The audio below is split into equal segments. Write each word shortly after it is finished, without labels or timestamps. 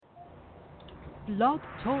Blog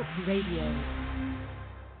Talk Radio.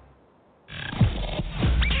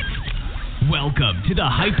 Welcome to the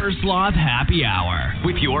Hypersloth Happy Hour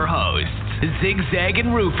with your hosts, Zig Zag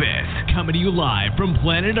and Rufus, coming to you live from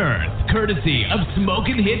planet Earth, courtesy of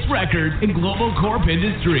Smokin' Hits Records and Global Corp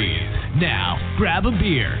Industries. Now, grab a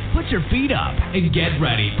beer, put your feet up, and get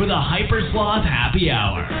ready for the Hypersloth Happy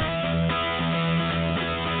Hour.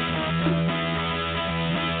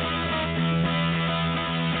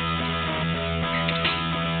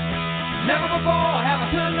 Never before have I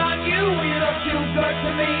turned on you, you look too good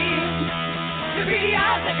to me. To be,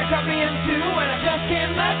 I think I cut me in two, and I just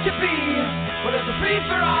can't let you be. But it's a free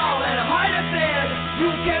for all, and I'm hard to said,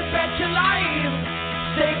 you can bet your life.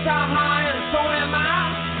 Stakes are high, and so am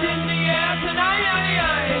I. In the air tonight,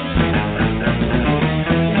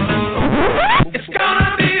 it's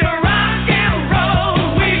gonna be a rock and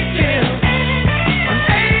roll weekend. From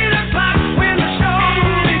 8 o'clock when the show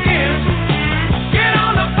begins. Get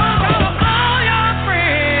on the phone, call all your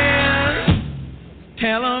friends.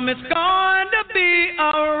 Tell them it's going to be a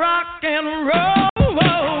rock and roll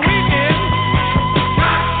weekend.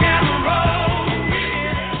 Rock and roll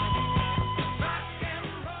weekend.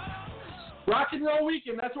 Rock and roll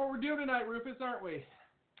weekend. That's what we're doing tonight, Rufus, aren't we?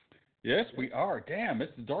 Yes, we are. Damn,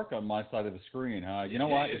 it's dark on my side of the screen, huh? You know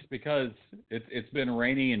what? It's because it's been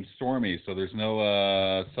rainy and stormy, so there's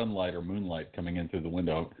no sunlight or moonlight coming in through the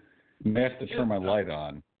window. I may have to turn my light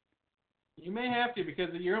on. You may have to, because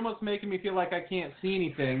you're almost making me feel like I can't see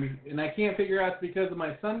anything, and I can't figure out if it's because of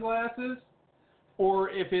my sunglasses or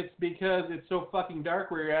if it's because it's so fucking dark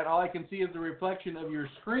where you're at. All I can see is the reflection of your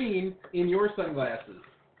screen in your sunglasses.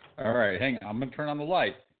 All right, hang on. I'm going to turn on the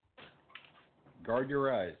light. Guard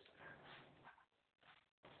your eyes.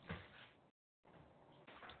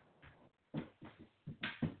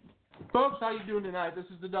 Folks, how you doing tonight? This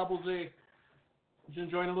is the Double Z. Just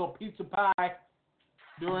enjoying a little pizza pie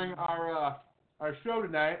during our show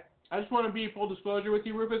tonight. I just want to be full disclosure with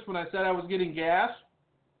you, Rufus. When I said I was getting gas,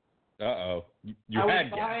 Uh-oh. You I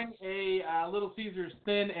had was buying a Little Caesars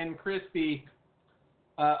thin and crispy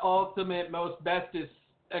ultimate most bestest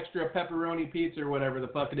extra pepperoni pizza or whatever the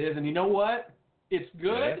fuck it is. And you know what? It's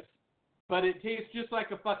good, Yes. but it tastes just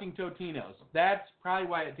like a fucking Totino's. That's probably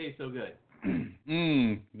why it tastes so good.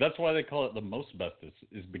 That's why they call it the most bestest,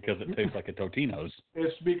 is because it tastes like a Totino's.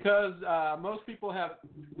 It's because most people have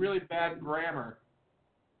really bad grammar.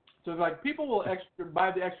 So, like, people will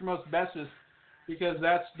buy the extra most bestest because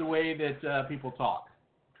that's the way that people talk.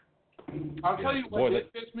 I'll tell you what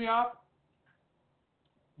did piss me off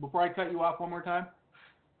before I cut you off one more time,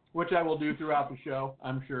 which I will do throughout the show,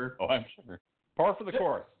 I'm sure. Oh, I'm sure. Par for the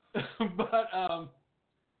course. But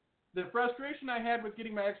the frustration I had with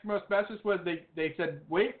getting my extra most bestest was they said,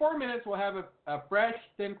 wait 4 minutes, we'll have a fresh,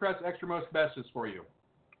 thin crust extra most bestest for you.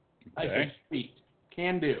 Okay. I said, sweet,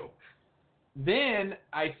 can do. Then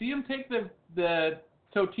I see them take the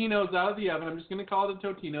Totino's out of the oven. I'm just going to call it a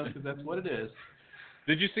Totino's because that's what it is.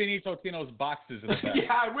 Did you see any Totino's boxes in the back?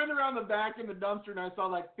 Yeah, I went around the back in the dumpster and I saw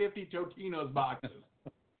like 50 Totino's boxes.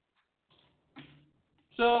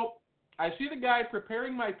 So I see the guy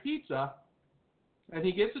preparing my pizza, and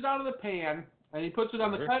he gets it out of the pan, and he puts it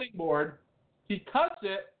on the cutting board. He cuts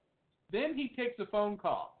it, then he takes a phone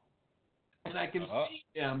call. And I can see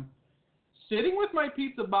him sitting with my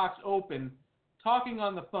pizza box open, talking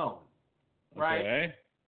on the phone. Right? Okay.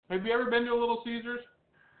 Have you ever been to a Little Caesars?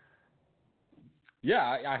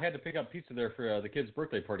 Yeah, I had to pick up pizza there for the kid's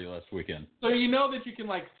birthday party last weekend. So you know that you can,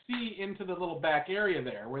 like, see into the little back area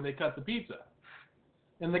there where they cut the pizza.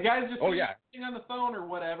 And the guy's just sitting on the phone or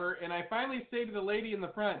whatever, and I finally say to the lady in the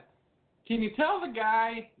front, can you tell the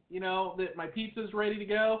guy, that my pizza's ready to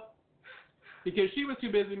go? Because she was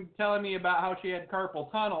too busy telling me about how she had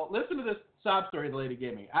carpal tunnel. Listen to this sob story the lady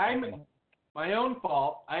gave me. My own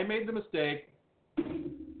fault. I made the mistake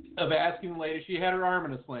of asking the lady. She had her arm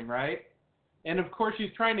in a sling, right? And, of course,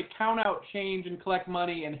 she's trying to count out change and collect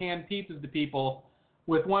money and hand pizzas to people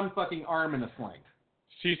with one fucking arm in a sling.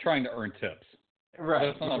 She's trying to earn tips. Right.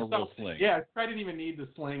 That's not a real sling. Yeah, I didn't even need the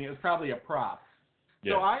sling. It was probably a prop.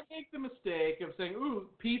 Yeah. So I make the mistake of saying, ooh,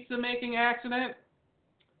 pizza making accident.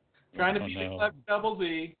 Trying to be the clever Double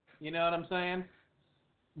Z. You know what I'm saying?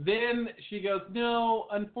 Then she goes, no,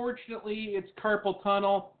 unfortunately, it's carpal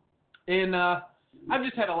tunnel. And I've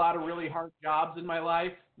just had a lot of really hard jobs in my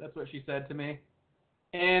life. That's what she said to me.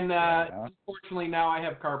 And unfortunately, now I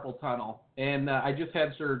have carpal tunnel. And I just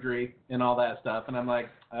had surgery and all that stuff. And I'm like,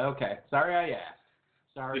 okay, sorry I asked.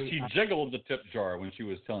 Sorry. Did she jiggle the tip jar when she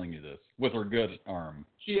was telling you this with her good arm?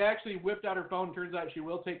 She actually whipped out her phone. Turns out she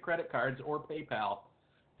will take credit cards or PayPal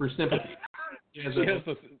for sympathy.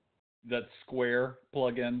 that Square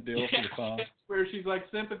plug-in deal for the phone. Where she's like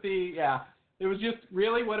sympathy. Yeah, it was just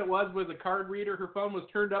really what it was a card reader. Her phone was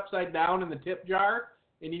turned upside down in the tip jar,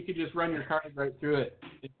 and you could just run your card right through it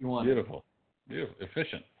if you wanted. Beautiful,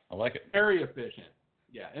 efficient. I like it. Very efficient.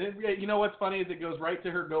 Yeah, and you know what's funny is it goes right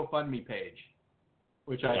to her GoFundMe page,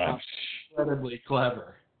 which I found incredibly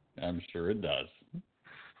clever. I'm sure it does.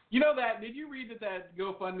 You know that? Did you read that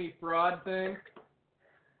GoFundMe fraud thing,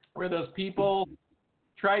 where those people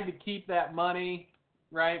tried to keep that money,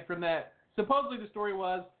 right, from that? Supposedly the story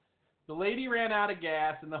was the lady ran out of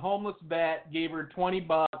gas and the homeless vet gave her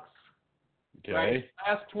 $20, okay. Right?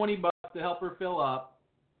 Last $20 to help her fill up.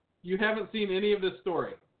 You haven't seen any of this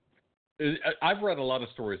story. I've read a lot of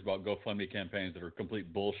stories about GoFundMe campaigns that are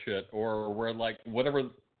complete bullshit, or where like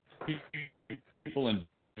whatever people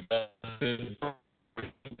invested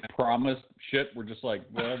promised shit, we're just like,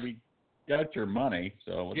 well, we got your money,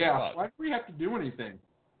 so what's up? Why do we have to do anything?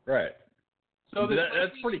 Right. So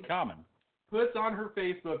that's pretty common. Puts on her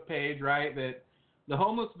Facebook page, right, that the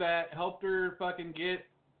homeless vet helped her fucking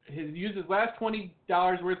use his last $20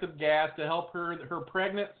 worth of gas to help her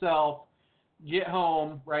pregnant self get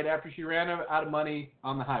home right after she ran out of money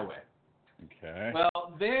on the highway. Okay.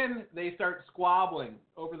 Well, then they start squabbling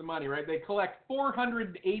over the money, right? They collect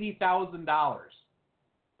 $480,000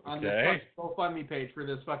 on this GoFundMe page for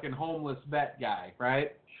this fucking homeless vet guy,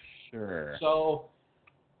 right? Sure. So,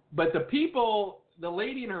 but the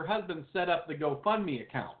lady and her husband set up the GoFundMe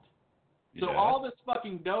account. So all this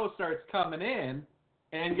fucking dough starts coming in,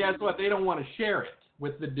 and guess what? They don't want to share it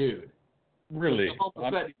with the dude. Really?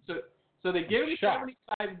 So they give him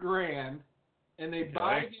 $75,000, and they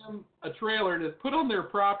buy him a trailer to put on their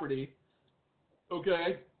property,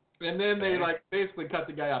 okay? And then they like basically cut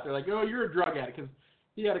the guy out. They're like, "Oh, you're a drug addict," because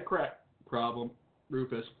he had a crack problem,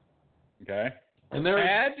 Rufus. Okay. And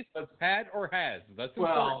had or has? That's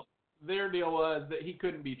important. Well, their deal was that he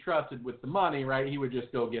couldn't be trusted with the money, right? He would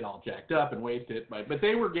just go get all jacked up and waste it. But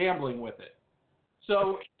they were gambling with it.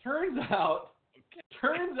 So it turns out,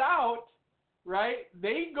 right?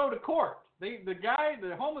 They go to court.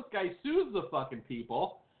 The homeless guy sues the fucking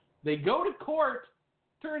people. They go to court.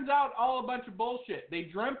 Turns out all a bunch of bullshit. They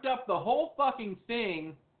dreamt up the whole fucking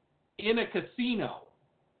thing in a casino,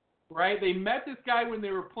 right? They met this guy when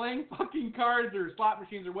they were playing fucking cards or slot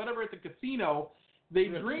machines or whatever at the casino. They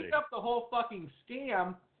dreamed up the whole fucking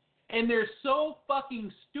scam, and they're so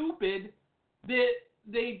fucking stupid that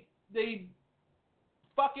they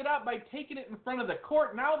fuck it up by taking it in front of the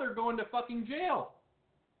court. Now they're going to fucking jail.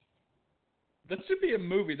 That should be a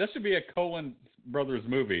movie. That should be a Coen Brothers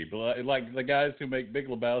movie, like the guys who make Big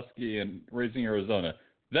Lebowski and Raising Arizona.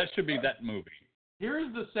 That should be that movie.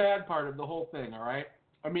 Here's the sad part of the whole thing, all right?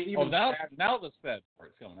 I mean, even now the sad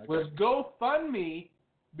part's coming. Okay. Was GoFundMe,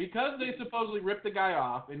 because they supposedly ripped the guy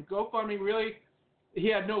off, and GoFundMe really, he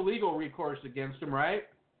had no legal recourse against him, right?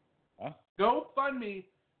 Huh? GoFundMe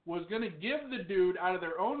was going to give the dude out of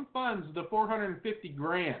their own funds the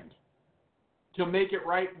 $450,000 to make it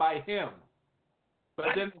right by him.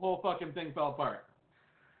 But then the whole fucking thing fell apart.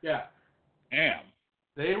 Yeah. Damn.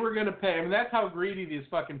 They were going to pay. I mean, that's how greedy these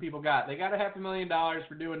fucking people got. They got $500,000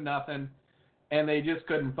 for doing nothing, and they just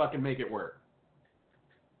couldn't fucking make it work.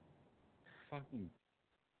 Fucking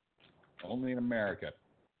only in America.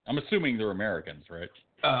 I'm assuming they're Americans, right?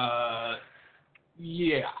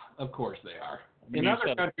 Yeah, of course they are. In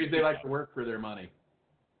other countries, they like to work for their money.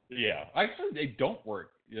 Yeah. Actually, they don't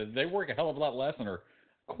work. Yeah, they work a hell of a lot less and are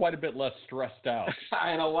quite a bit less stressed out.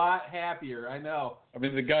 And a lot happier, I know. I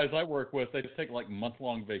mean, the guys I work with, they take like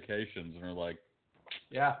month-long vacations and are like,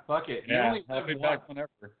 yeah, fuck it. Yeah, I'll be back whenever.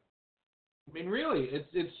 I mean, really,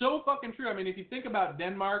 it's so fucking true. I mean, if you think about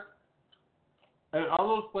Denmark and all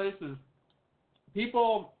those places,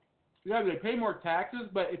 people, yeah, they pay more taxes,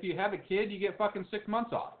 but if you have a kid, you get fucking 6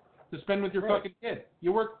 months off to spend with your fucking kid.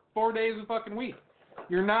 You work 4 days a fucking week.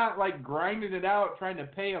 You're not like grinding it out trying to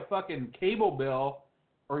pay a fucking cable bill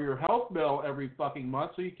or your health bill every fucking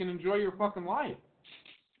month so you can enjoy your fucking life.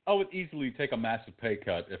 I would easily take a massive pay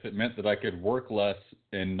cut if it meant that I could work less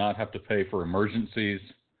and not have to pay for emergencies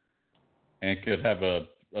and could have a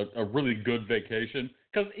really good vacation.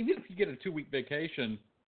 Because even if you get a 2-week vacation,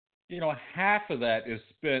 you know, half of that is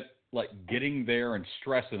spent like getting there and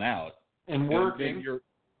stressing out. And working.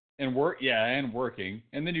 And working.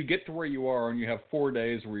 And then you get to where you are and you have 4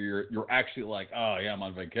 days where you're actually like, oh yeah, I'm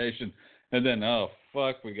on vacation. And then, oh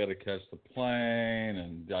fuck, we got to catch the plane,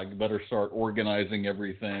 and I better start organizing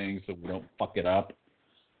everything so we don't fuck it up.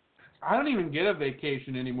 I don't even get a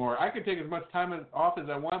vacation anymore. I could take as much time off as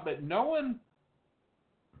I want, but no one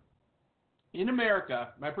in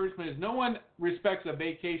America, my personal opinion is no one respects a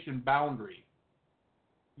vacation boundary.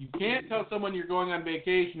 you can't tell someone you're going on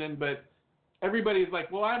vacation, but everybody's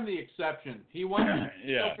like, well, I'm the exception. He wants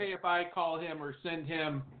it's okay if I call him or send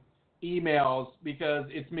him emails because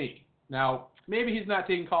it's me. Now, maybe he's not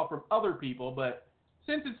taking calls from other people, but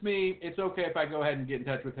since it's me, it's okay if I go ahead and get in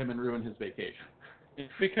touch with him and ruin his vacation.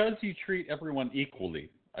 It's because you treat everyone equally.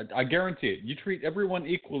 I guarantee it. You treat everyone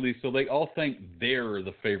equally, so they all think they're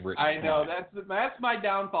the favorite. I know. That's my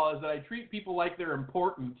downfall, is that I treat people like they're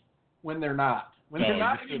important when they're not. When they're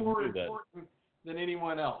not any more important than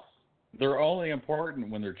anyone else. They're only important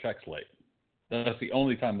when their check's late. That's the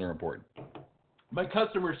only time they're important. My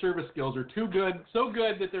customer service skills are too good, so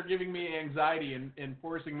good that they're giving me anxiety and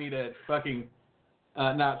forcing me to fucking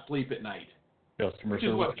not sleep at night. Customer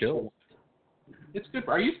service skills. It's good.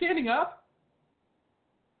 Are you standing up?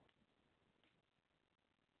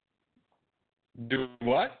 Do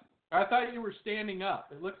what? I thought you were standing up.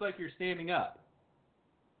 It looks like you're standing up.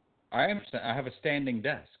 I have a standing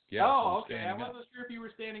desk. Yeah. Oh, okay. I wasn't sure if you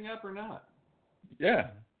were standing up or not. Yeah.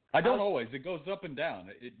 I don't always. It goes up and down.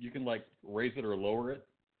 You can like raise it or lower it.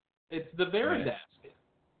 It's the Veridesk.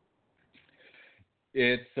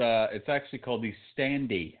 It's actually called the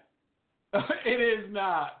Standy. It is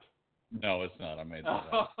not. No, it's not. I made that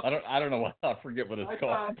up. I don't know what. I forget what it's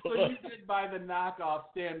called. So you did buy the knockoff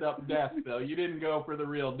stand-up desk, though. You didn't go for the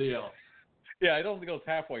real deal. Yeah, it only goes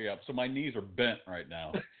halfway up, so my knees are bent right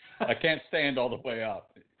now. I can't stand all the way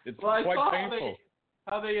up. It's quite painful.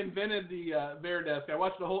 How they invented the Veridesk. I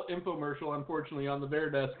watched a whole infomercial, unfortunately, on the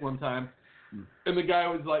Veridesk one time, and the guy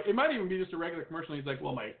was like, it might even be just a regular commercial. He's like,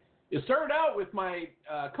 well, it started out with my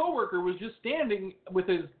coworker was just standing with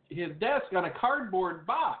his desk on a cardboard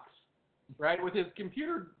box. Right, with his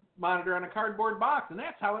computer monitor on a cardboard box, and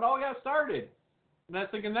that's how it all got started. And I was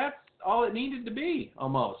thinking that's all it needed to be,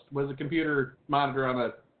 almost, was a computer monitor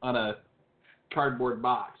on a cardboard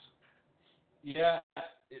box. Yeah,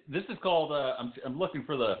 this is called. I'm looking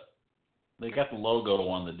for they got the logo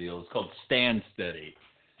on the deal. It's called Stand Steady.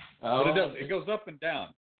 Oh, but it goes up and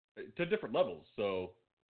down to different levels. So,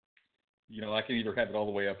 I can either have it all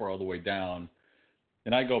the way up or all the way down,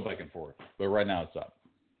 and I go back and forth. But right now it's up.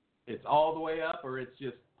 It's all the way up, or it's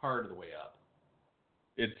just part of the way up?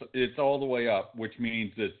 It's all the way up, which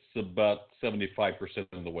means it's about 75%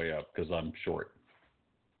 of the way up because I'm short.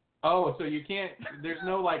 Oh, so you can't. There's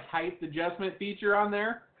no height adjustment feature on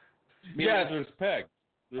there? Yeah, there's pegs.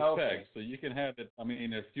 There's okay. pegs, so you can have it. I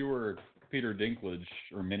mean, if you were Peter Dinklage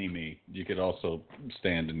or Mini-Me, you could also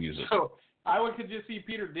stand and use it. So I could just see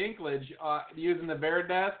Peter Dinklage using the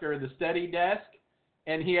Veridesk or the Steady Desk.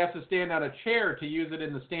 And he has to stand on a chair to use it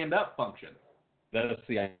in the stand-up function. That's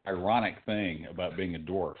the ironic thing about being a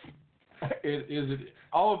dwarf.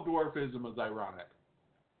 All of dwarfism is ironic.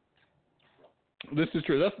 This is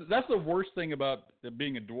true. That's the worst thing about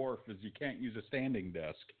being a dwarf is you can't use a standing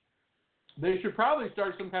desk. They should probably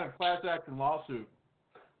start some kind of class action lawsuit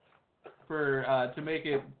to make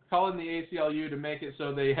it, call in the ACLU to make it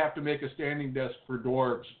so they have to make a standing desk for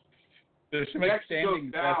dwarves. They should make standing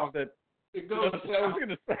desks that. It goes That's what I was going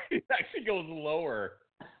to say. It actually goes lower.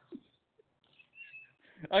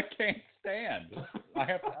 I can't stand.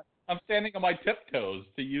 I'm standing on my tiptoes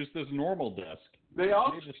to use this normal desk. They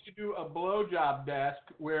also should do a blowjob desk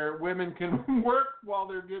where women can work while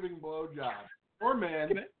they're giving blowjobs. Or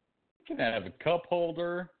men. You can have a cup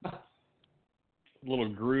holder, a little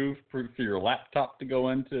groove for your laptop to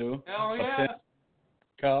go into. Hell yeah.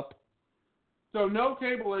 A cup. So no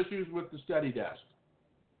cable issues with the Steady Desk.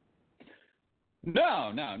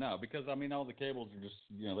 No, because all the cables are just,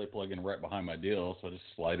 they plug in right behind my deal, so I just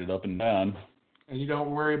slide it up and down. And you don't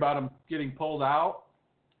worry about them getting pulled out?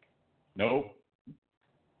 Nope.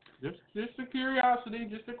 Just a curiosity,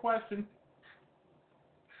 just a question.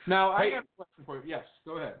 Now, I have a question for you. Yes,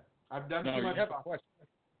 go ahead. I've done too much. You have a question.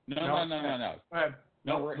 No. Go ahead.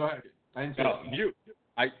 No, go ahead. I didn't say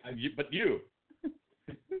But you.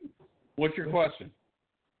 What's your question?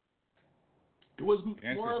 It was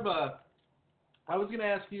more of a... I was going to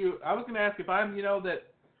ask if I'm, that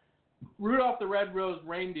Rudolph the Red-Nosed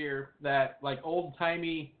Reindeer, that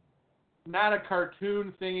old-timey, not a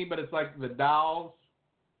cartoon thingy, but it's like the dolls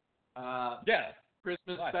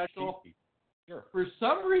Christmas special. Sure. For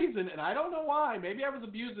some reason, and I don't know why, maybe I was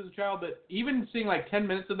abused as a child, but even seeing 10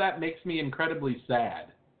 minutes of that makes me incredibly sad.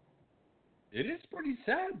 It is pretty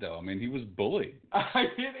sad, though. He was bullied.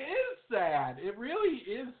 It is sad. It really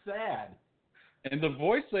is sad. And the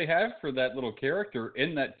voice they have for that little character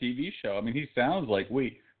in that TV show, he sounds like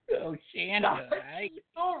oh, Santa. He's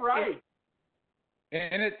so right.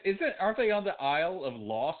 And aren't they on the aisle of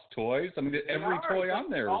lost toys? Every toy on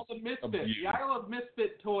there. All the Misfit. The aisle of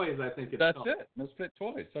Misfit toys, I think it's That's called. it. Misfit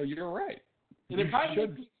toys. So you're right. And it probably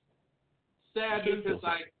makes me sad because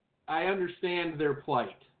I understand their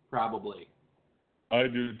plight, probably. I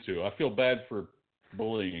do too. I feel bad for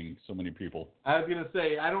bullying so many people. I was going to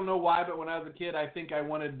say, I don't know why, but when I was a kid, I think I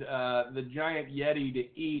wanted the giant Yeti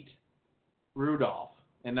to eat Rudolph.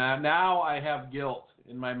 And now I have guilt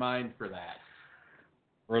in my mind for that.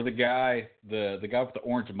 Or the guy with the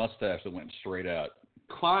orange mustache that went straight out.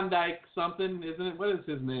 Klondike something, isn't it? What is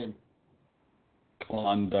his name?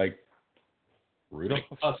 Klondike Rudolph?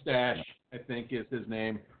 Mustache, I think is his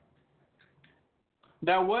name.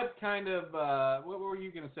 Now, what kind of, what were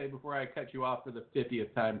you going to say before I cut you off for the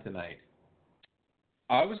 50th time tonight?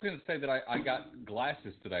 I was going to say that I got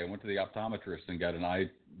glasses today. I went to the optometrist and got an eye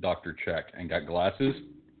doctor check and got glasses.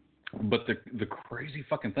 But the crazy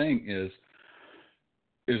fucking thing is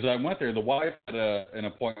I went there. The wife had an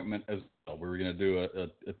appointment as well. We were going to do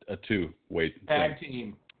a two-way tag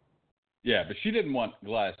team. Yeah, but she didn't want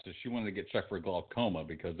glasses. She wanted to get checked for glaucoma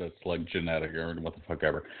because that's like genetic or what the fuck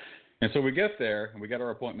ever. And so we get there and we got our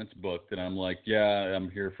appointments booked. And I'm like, yeah, I'm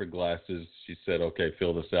here for glasses. She said, okay,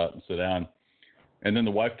 fill this out and sit down. And then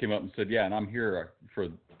the wife came up and said, yeah, and I'm here for,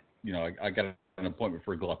 I got an appointment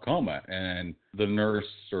for glaucoma. And the nurse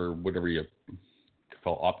or whatever you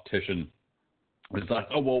call optician was like,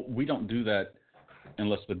 oh, well, we don't do that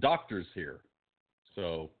unless the doctor's here.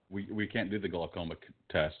 So we can't do the glaucoma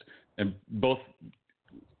test. And both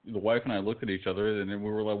the wife and I looked at each other and then we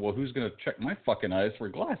were like, well, who's going to check my fucking eyes for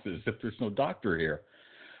glasses if there's no doctor here?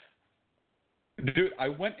 Dude, I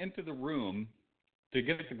went into the room to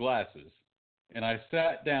get the glasses and I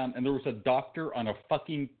sat down and there was a doctor on a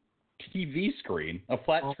fucking TV screen, a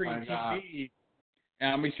flat screen TV.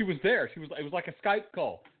 And I mean, she was there. It was like a Skype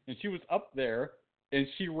call and she was up there and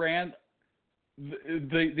she ran.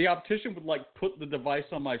 The optician would like put the device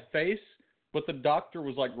on my face, but the doctor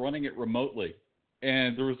was like running it remotely.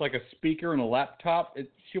 And there was like a speaker and a laptop.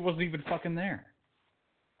 She wasn't even fucking there.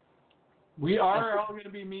 We are all going to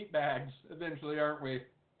be meatbags eventually, aren't we?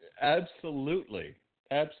 Absolutely.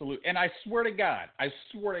 Absolutely. And I swear to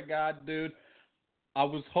God, dude, I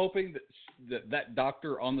was hoping that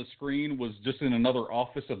doctor on the screen was just in another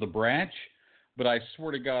office of the branch, but I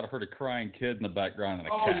swear to God, I heard a crying kid in the background and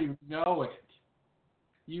a cat. Oh, you know it.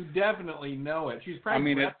 You definitely know it. She's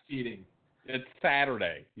probably breastfeeding. It's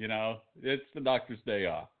Saturday, It's the doctor's day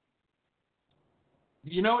off.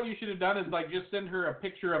 You know what you should have done is just send her a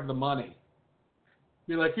picture of the money.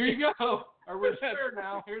 Be like, here you go. We're square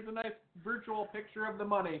now. Here's a nice virtual picture of the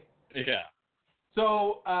money. Yeah.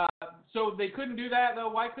 So they couldn't do that though.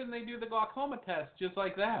 Why couldn't they do the glaucoma test just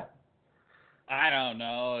like that? I don't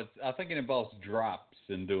know. I think it involves drops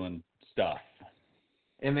and doing stuff.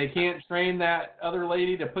 And they can't train that other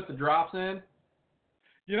lady to put the drops in?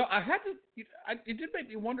 It did make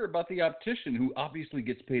me wonder about the optician who obviously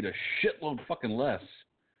gets paid a shitload fucking less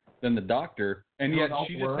than the doctor. And yet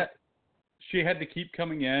she had to keep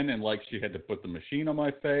coming in and she had to put the machine on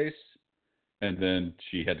my face. And then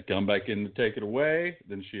she had to come back in to take it away.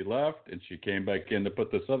 Then she left and she came back in to put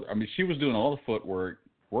this other. I mean, she was doing all the footwork,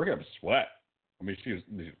 working up a sweat. I mean, she was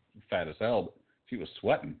fat as hell, but she was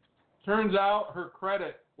sweating. Turns out her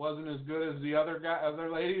credit wasn't as good as the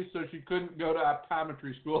other ladies, so she couldn't go to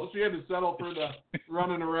optometry school. She had to settle for the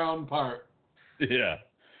running around part. Yeah.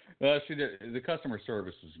 Well, she did. The customer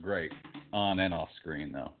service was great on and off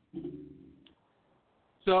screen, though.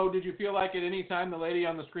 So did you feel like at any time the lady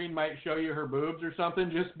on the screen might show you her boobs or something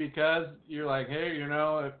just because you're like, hey,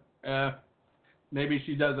 maybe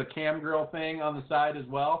she does a cam girl thing on the side as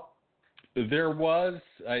well? There was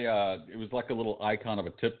it was like a little icon of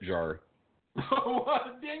a tip jar.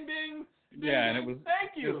 What? Ding, ding. Yeah, and it was.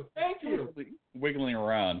 Thank you. Wiggling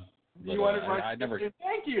around. But, you wanted I never.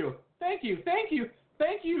 Thank you,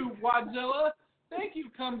 Wadzilla. Thank you,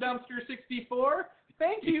 Cum Dumpster 64.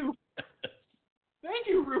 Thank you. Thank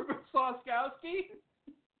you, Rufus Sloskowski.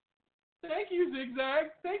 Thank you, Zig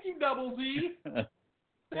Zag. Thank you, Double Z.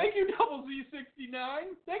 Thank you, Double Z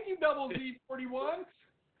 69. Thank you, Double Z 41.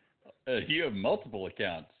 You have multiple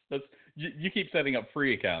accounts. You keep setting up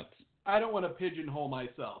free accounts. I don't want to pigeonhole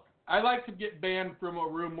myself. I like to get banned from a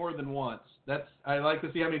room more than once. I like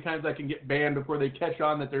to see how many times I can get banned before they catch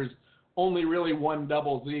on that there's only really one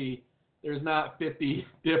Double Z. There's not 50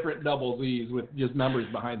 different Double Zs with just numbers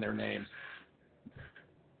behind their names.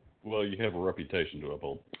 Well, you have a reputation to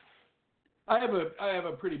uphold. I have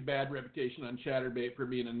a pretty bad reputation on Chatterbait for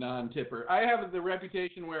being a non-tipper. I have the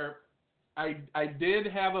reputation where I did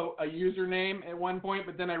have a username at one point,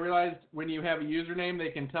 but then I realized when you have a username, they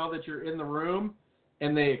can tell that you're in the room,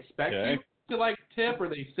 and they expect you to tip, or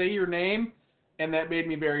they say your name, and that made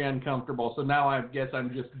me very uncomfortable. So now I guess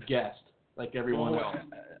I'm just guest like everyone else.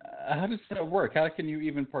 How does that work? How can you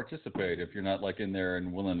even participate if you're not like in there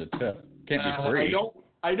and willing to tip? Can't be free.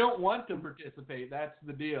 I don't want to participate. That's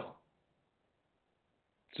the deal.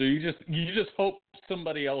 So you just hope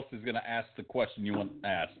somebody else is going to ask the question you want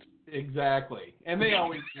asked. Exactly, and they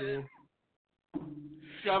always do.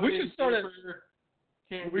 We should start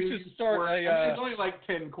It's only like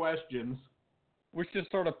 10 questions. We should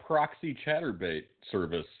start a proxy chatterbait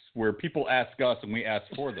service where people ask us and we ask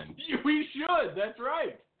for them. We should. That's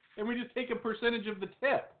right. And we just take a percentage of the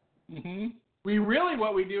tip. Mm-hmm.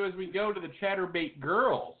 What we do is we go to the chatterbait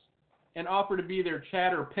girls and offer to be their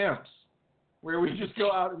chatter pimps, where we just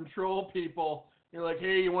go out and troll people. You're like,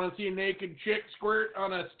 hey, you want to see a naked chick squirt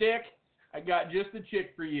on a stick? I got just the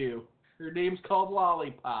chick for you. Her name's called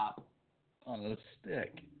Lollipop. On a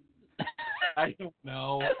stick. I don't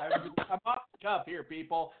know. I'm off the cuff here,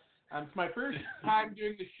 people. It's my first time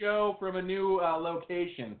doing the show from a new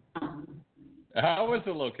location. How is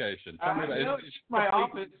the location? Tell me about it. It's my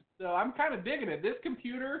office, so I'm kind of digging it. This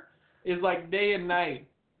computer is like day and night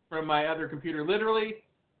from my other computer. Literally,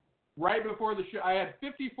 right before the show, I had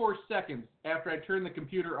 54 seconds after I turned the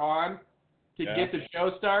computer on to get the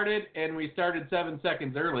show started, and we started 7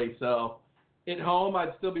 seconds early. So at home,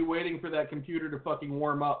 I'd still be waiting for that computer to fucking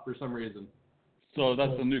warm up for some reason. So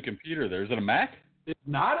that's a new computer there. Is it a Mac? It's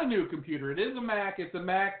not a new computer. It is a Mac. It's a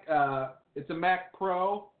Mac. It's a Mac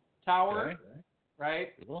Pro Tower, right?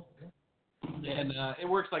 Cool. And it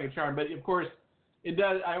works like a charm. But of course, it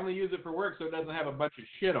does. I only use it for work, so it doesn't have a bunch of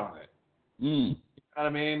shit on it. Mm. You know what I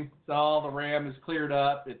mean? So all the RAM is cleared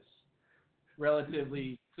up. It's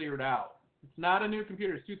relatively cleared out. It's not a new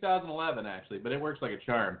computer. It's 2011 actually, but it works like a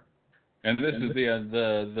charm. And this is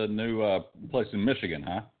the new place in Michigan,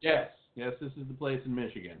 huh? Yes, this is the place in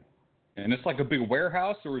Michigan. And it's like a big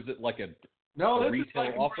warehouse, or is it like a this retail is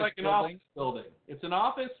like, office like an building? office building. It's an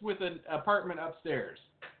office with an apartment upstairs.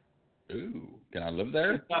 Ooh, can I live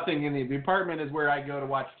there? There's nothing in the apartment is where I go to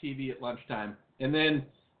watch TV at lunchtime, and then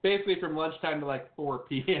basically from lunchtime to like 4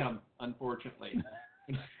 p.m. Unfortunately.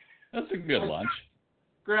 That's a good lunch.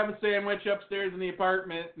 Grab a sandwich upstairs in the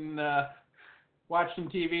apartment and watch some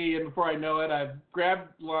TV, and before I know it, I've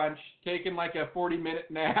grabbed lunch, taken like a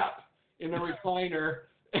 40-minute nap in a recliner,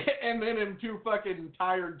 and then am too fucking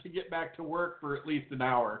tired to get back to work for at least an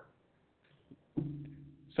hour.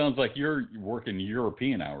 Sounds like you're working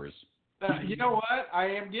European hours. You know what? I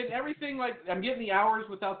am getting everything I'm getting the hours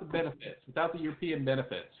without the benefits, without the European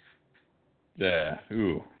benefits. Yeah.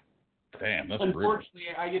 Ooh. Damn, that's Unfortunately,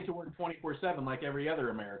 I get to work 24/7 like every other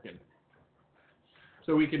American.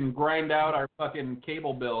 So we can grind out our fucking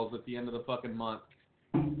cable bills at the end of the fucking month.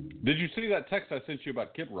 Did you see that text I sent you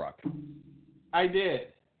about Kid Rock? I did.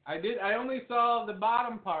 I only saw the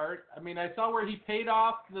bottom part. I mean, I saw where he paid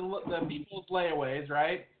off the people's layaways,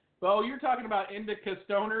 right? But, you're talking about Indica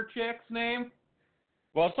Stoner chick's name?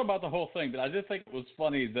 Well, it's about the whole thing, but I did think it was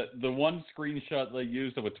funny that the one screenshot they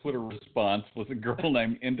used of a Twitter response was a girl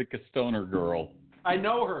named Indica Stoner Girl. I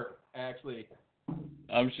know her, actually.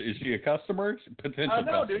 Is she a customer? Potential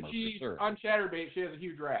no, customer, dude. She's for sure. on Chatterbait. She has a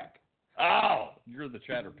huge rack. Oh, you're the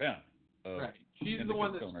chatter pimp. Right. She's Indica the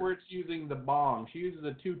one that Stoner. squirts using the bong. She uses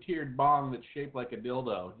a 2-tiered bong that's shaped like a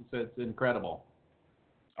dildo. He said it's incredible.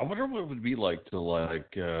 I wonder what it would be like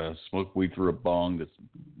to smoke weed through a bong that's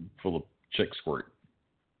full of chick squirt.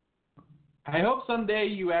 I hope someday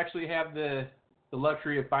you actually have the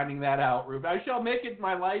luxury of finding that out, Rube. I shall make it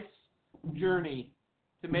my life's journey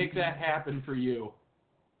to make that happen for you.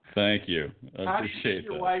 Thank you. I How do you appreciate think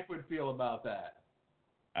your that. wife would feel about that?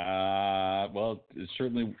 Well, it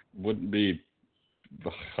certainly wouldn't be.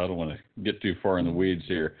 I don't want to get too far in the weeds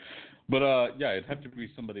here, but it'd have to be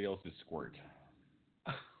somebody else's squirt.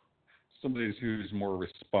 Somebody who's more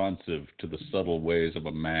responsive to the subtle ways of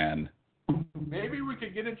a man. Maybe we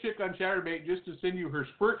could get a chick on Chatterbait just to send you her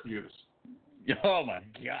squirt juice. Oh my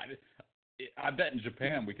God! I bet in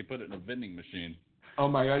Japan we could put it in a vending machine. Oh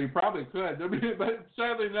my God, you probably could. But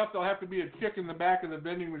sadly enough, there'll have to be a chick in the back of the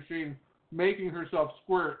vending machine making herself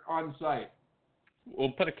squirt on site.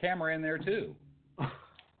 We'll put a camera in there too.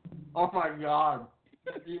 Oh my God,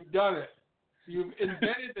 you've done it. You've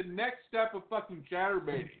invented the next step of fucking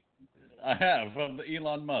chatterbaiting. I have from the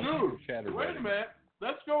Elon Musk Dude, wait a minute.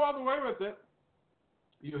 Let's go all the way with it.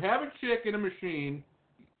 You have a chick in a machine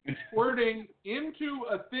squirting into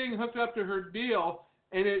a thing hooked up to her deal,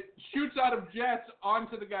 and it shoots out of jets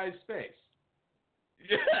onto the guy's face.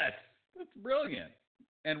 Yes, that's brilliant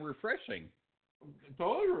and refreshing.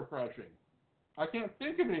 Totally refreshing. I can't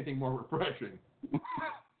think of anything more refreshing.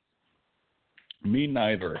 Me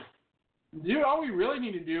neither. Dude, all we really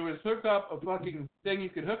need to do is hook up a fucking thing you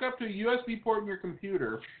could hook up to a USB port in your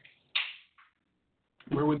computer,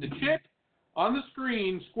 where when the chick on the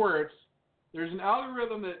screen squirts, there's an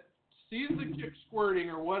algorithm that sees the chick squirting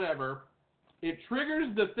or whatever. It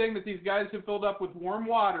triggers the thing that these guys have filled up with warm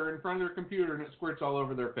water in front of their computer, and it squirts all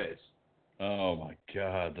over their face. Oh, my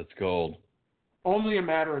God. That's gold. Only a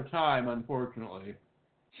matter of time, unfortunately.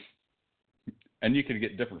 And you can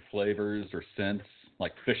get different flavors or scents,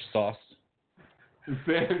 like fish sauce.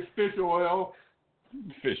 Fish oil.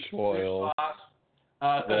 Fish oil. Fish sauce.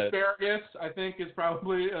 Asparagus, I think, is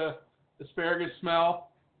probably asparagus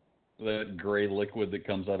smell. That gray liquid that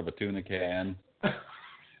comes out of a tuna can.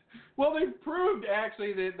 Well, they've proved,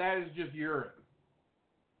 actually, that is just urine.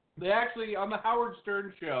 They actually, on the Howard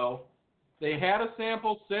Stern show, they had a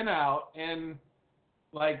sample sent out and,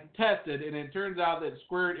 tested, and it turns out that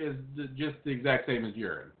squirt is just the exact same as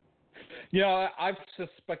urine. Yeah, I've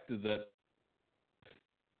suspected that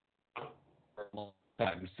for a long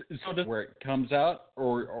time. So does where it comes out,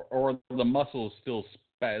 or the muscle is still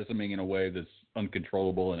spasming in a way that's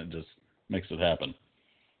uncontrollable and it just makes it happen?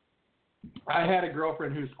 I had a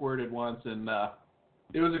girlfriend who squirted once, and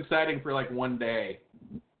it was exciting for one day.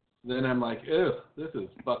 Then I'm like, ew, this is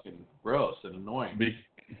fucking gross and annoying.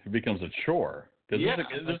 It becomes a chore. Because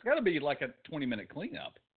there's got to be a 20-minute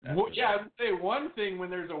cleanup. Well, yeah, I'd say one thing, when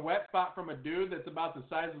there's a wet spot from a dude that's about the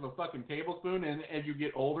size of a fucking tablespoon, and as you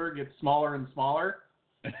get older, it gets smaller and smaller.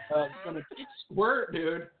 When a chick squirt,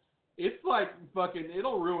 dude, it's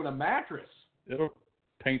it'll ruin a mattress. It'll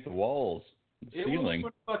paint the walls, the ceiling.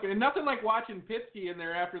 And nothing like watching Pitsky in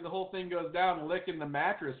there after the whole thing goes down, licking the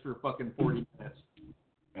mattress for fucking 40 minutes.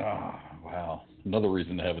 Oh, wow. Another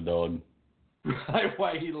reason to have a dog.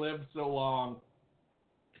 Why he lived so long.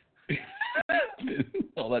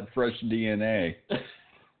 All that fresh DNA.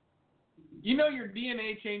 Your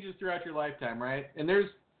DNA changes throughout your lifetime, right?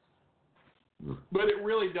 But it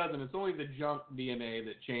really doesn't. It's only the junk DNA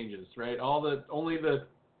that changes, right? Only the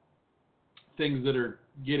things that are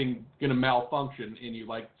going to malfunction in you,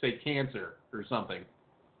 like say cancer or something,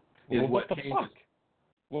 is what the changes. Fuck?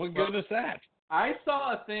 What good is that? I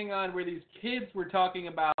saw a thing on where these kids were talking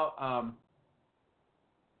about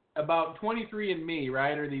 23andMe,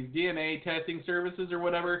 right, or these DNA testing services or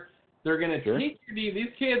whatever. They're going to take these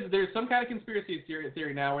kids. There's some kind of conspiracy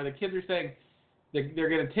theory now where the kids are saying they're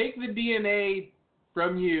going to take the DNA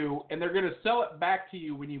from you and they're going to sell it back to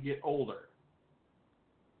you when you get older,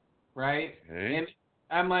 right? Okay. And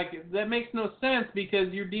I'm like, that makes no sense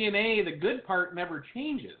because your DNA, the good part, never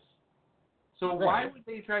changes. So why would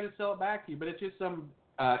they try to sell it back to you? But it's just some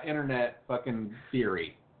internet fucking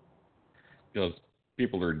theory. Because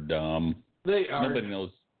people are dumb. They are.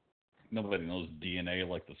 Nobody knows DNA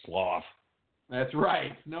like the sloth. That's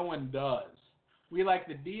right. No one does. We like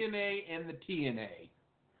the DNA and the TNA.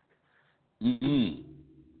 Mm-hmm.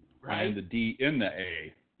 Right? And the D in the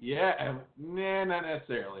A. Yeah. Nah, not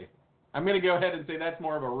necessarily. I'm going to go ahead and say that's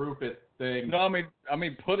more of a Rufus thing. No, I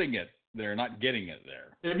mean putting it there, not getting it there.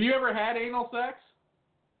 Have you ever had anal sex?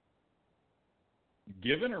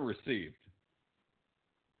 Given or received?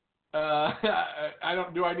 I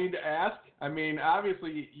don't. Do I need to ask? I mean,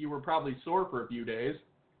 obviously you were probably sore for a few days.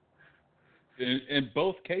 In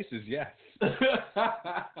both cases, yes.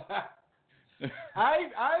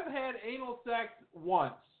 I've had anal sex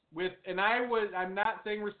once I'm not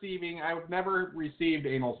saying receiving. I've never received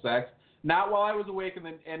anal sex. Not while I was awake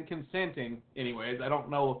and consenting. Anyways, I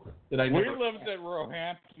don't know that I never. We lived at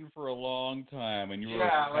Roehampton for a long time, and you were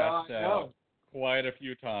passed out quite a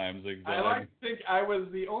few times. Exactly. I like to think I was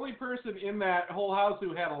the only person in that whole house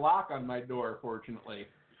who had a lock on my door, fortunately.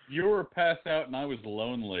 You were passed out, and I was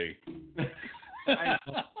lonely.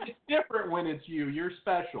 It's different when it's you. You're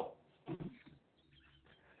special.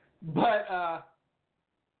 But I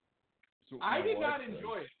did not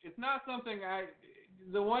enjoy it. It's not something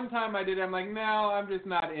the one time I did, I'm like, no, I'm just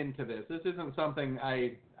not into this. This isn't something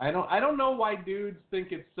I don't know why dudes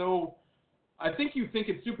think it's so. I think you think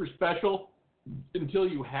it's super special until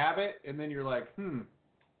you have it, and then you're like,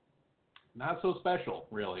 not so special,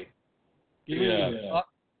 really.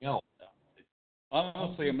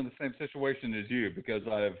 Honestly, I'm in the same situation as you because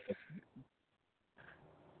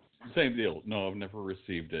same deal. No, I've never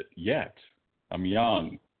received it yet. I'm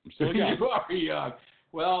young. I'm still young. You are young.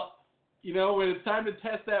 Well, when it's time to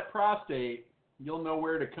test that prostate, you'll know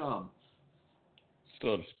where to come.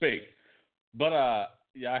 So to speak. But, I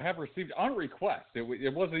have received on request.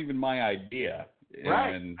 It wasn't even my idea.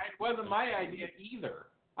 Right. And, it wasn't my idea either.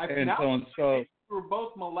 So we were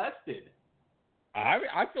both molested.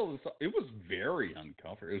 I feel it was very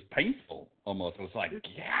uncomfortable. It was painful almost. It was like,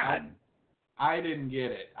 God. I didn't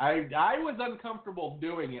get it. I was uncomfortable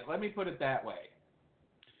doing it. Let me put it that way.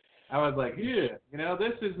 I was like, yeah,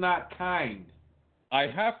 this is not kind. I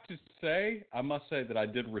have to say, I must say that I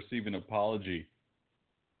did receive an apology.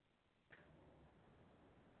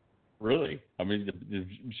 Really? I mean,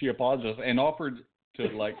 she apologized and offered to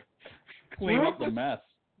like clean up the mess.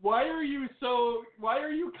 Why are you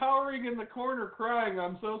cowering in the corner crying?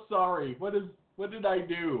 I'm so sorry. What did I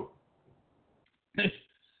do?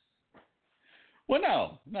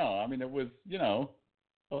 Well, no. I mean, it was,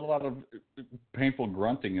 a lot of painful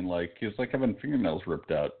grunting and like, it's like having fingernails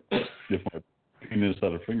ripped out. If my penis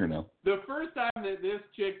had a fingernail. The first time that this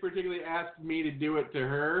chick particularly asked me to do it to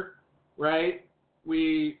her, right?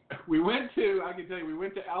 We went to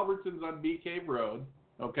Albertsons on Bee Cave Road.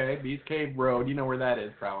 Okay, Bee Cave Road. You know where that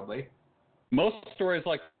is, probably. Most stories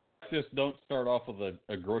like this don't start off with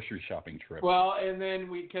a grocery shopping trip. Well, and then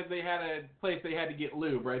because they had a place they had to get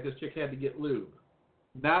lube, right? This chick had to get lube.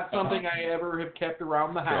 Not something I ever have kept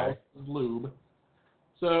around the house, lube.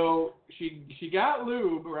 So she got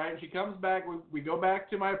lube, right? She comes back. We go back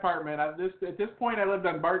to my apartment. At this point, I lived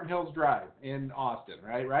on Barton Hills Drive in Austin,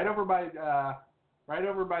 right? Right over by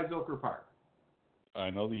Zilker Park. I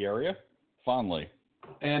know the area fondly.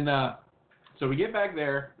 And so we get back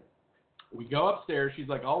there. We go upstairs. She's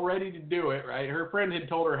like all ready to do it, right? Her friend had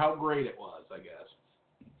told her how great it was, I guess.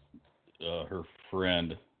 Her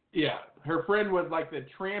friend. Yeah, her friend was like the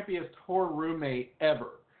trampiest whore roommate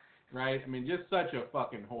ever, right? I mean, just such a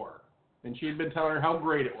fucking whore. And she had been telling her how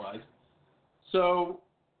great it was. So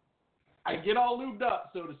I get all lubed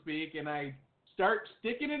up, so to speak, and I start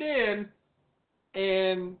sticking it in,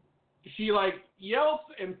 and she like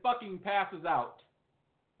yelps and fucking passes out,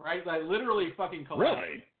 right? Like literally fucking collapses.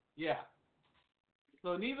 Really? Yeah.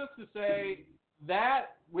 So needless to say,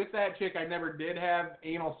 that with that chick, I never did have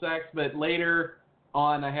anal sex, but later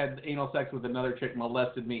on, I had anal sex with another chick,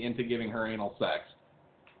 molested me into giving her anal sex,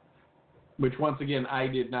 which once again I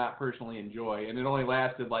did not personally enjoy, and it only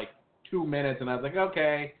lasted like 2 minutes, and I was like,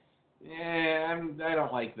 okay, I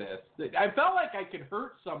don't like this. I felt like I could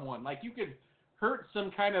hurt someone, like you could hurt some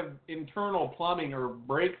kind of internal plumbing or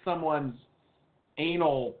break someone's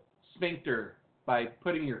anal sphincter by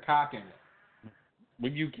putting your cock in it.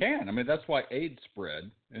 Well, you can. I mean, that's why AIDS spread.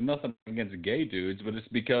 And nothing against gay dudes, but it's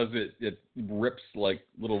because it rips like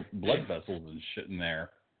little blood vessels and shit in there.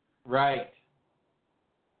 Right.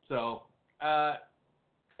 So, F-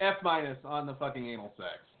 on the fucking anal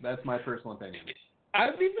sex. That's my personal opinion.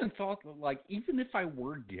 I've even thought that, like, even if I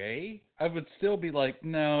were gay, I would still be like,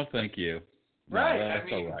 no, thank you. No, right.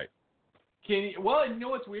 that's all right. Well, you know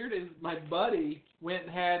what's weird is my buddy went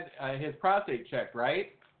and had his prostate checked,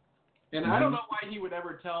 right? And I don't know why he would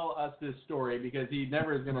ever tell us this story because he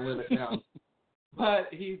never is going to live it down. But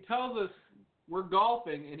he tells us we're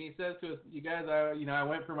golfing, and he says to us, "You guys, I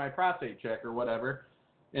went for my prostate check or whatever,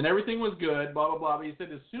 and everything was good." Blah blah blah. But he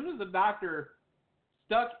said as soon as the doctor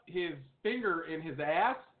stuck his finger in his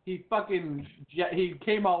ass, he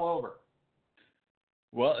came all over.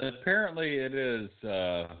 Well, apparently it is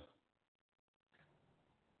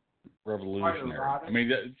revolutionary. I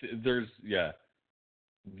mean, there's The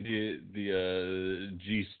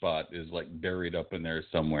G spot is like buried up in there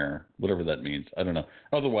somewhere, whatever that means. I don't know.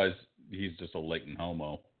 Otherwise, he's just a latent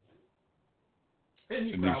homo. And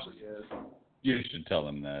he probably is. You should tell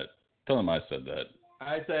him that. Tell him I said that.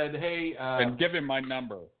 I said, hey. And give him my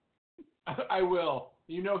number. I will.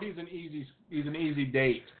 You know he's an easy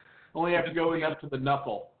date. Only have to go in up to the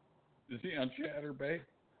knuckle. Is he on Chatterbait?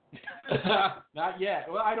 Not yet.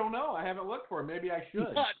 Well, I don't know. I haven't looked for him. Maybe I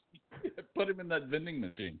should. Put him in that vending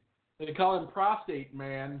machine. They call him Prostate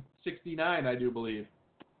Man 69, I do believe.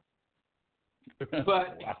 But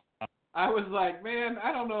wow. I was like, man,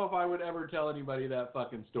 I don't know if I would ever tell anybody that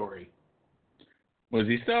fucking story. Was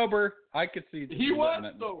he sober? I could see. He was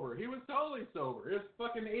sober. He was totally sober. It was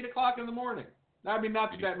fucking 8 o'clock in the morning. I mean,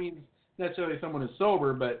 not that means necessarily someone is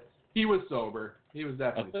sober, but he was sober. He was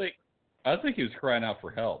definitely. I think he was crying out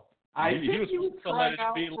for help. I think he was crying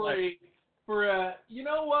out for a, you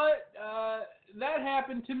know what? That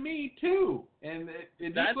happened to me too, and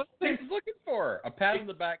that's what he's looking for. A pat on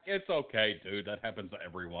the back. It's okay, dude. That happens to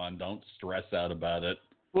everyone. Don't stress out about it.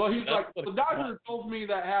 Well, he's like, the doctor told me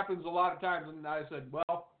that happens a lot of times, and I said,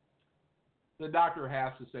 well, the doctor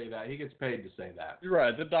has to say that. He gets paid to say that. You're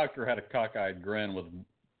right. The doctor had a cockeyed grin with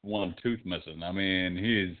one tooth missing. I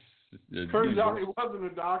mean, turns out he wasn't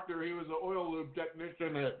a doctor. He was an oil lube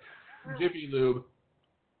technician at Jiffy Lube.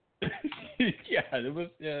 Yeah, it was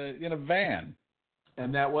in a van.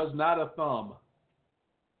 And that was not a thumb.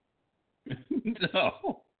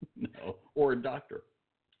 No. Or a doctor.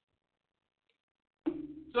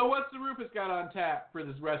 So what's the Rufus got on tap for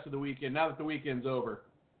this rest of the weekend, now that the weekend's over?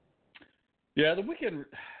 Yeah, the weekend,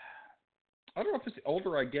 I don't know if it's the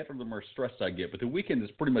older I get or the more stressed I get, but the weekend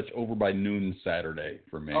is pretty much over by noon Saturday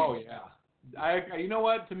for me. Oh, yeah. You know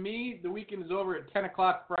what? To me, the weekend is over at 10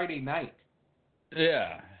 o'clock Friday night.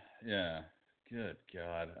 Yeah. Good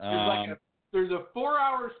God. There's a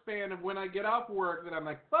 4-hour span of when I get off work that I'm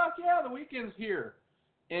like, fuck yeah, the weekend's here.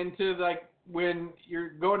 And to like when you're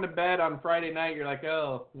going to bed on Friday night, you're like,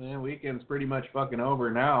 oh, man, weekend's pretty much fucking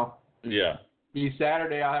over now. Yeah. Be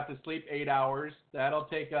Saturday, I'll have to sleep 8 hours. That'll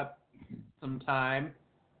take up some time.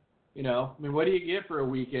 You know, I mean, what do you get for a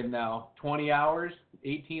weekend now? 20 hours?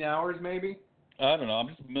 18 hours maybe? I don't know. I'm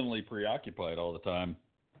just mentally preoccupied all the time.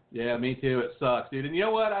 Yeah, me too. It sucks, dude. And you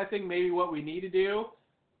know what? I think maybe what we need to do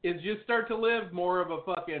is just start to live more of a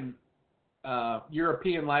fucking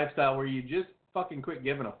European lifestyle where you just fucking quit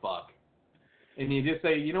giving a fuck. And you just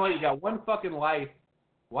say, you know what? You got one fucking life.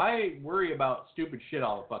 Why worry about stupid shit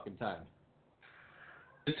all the fucking time?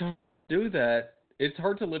 It's hard to do that. It's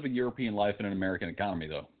hard to live a European life in an American economy,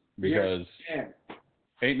 though, because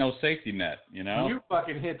ain't no safety net, you know? You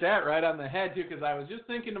fucking hit that right on the head, too, because I was just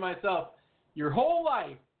thinking to myself, your whole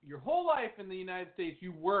life in the United States,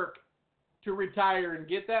 you work to retire and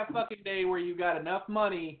get that fucking day where you got enough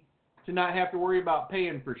money to not have to worry about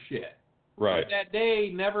paying for shit. Right. But that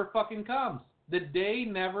day never fucking comes. The day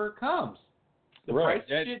never comes. The price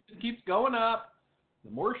of shit just keeps going up.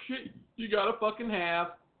 The more shit you gotta fucking have.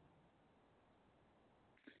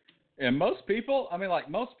 And most people,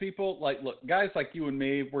 look, guys like you and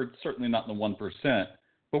me, we're certainly not in the 1%,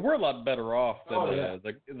 but we're a lot better off than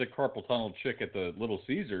the carpal tunnel chick at the Little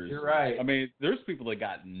Caesars. You're right. I mean, there's people that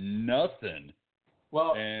got nothing.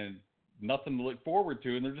 Well, and nothing to look forward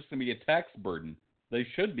to, and they're just going to be a tax burden. They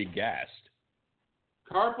should be gassed.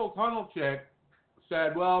 Carpal tunnel chick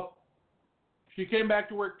said, well, she came back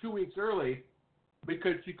to work 2 weeks early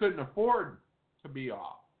because she couldn't afford to be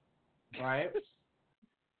off, right?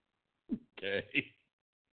 Okay.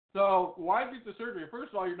 So why get the surgery? First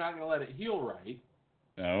of all, you're not going to let it heal right.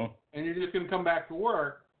 No. And you're just going to come back to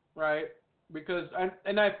work, right? Because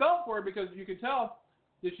and I felt for her because you could tell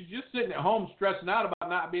that she's just sitting at home stressing out about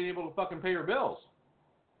not being able to fucking pay her bills.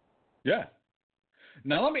 Yeah.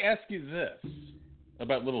 Now let me ask you this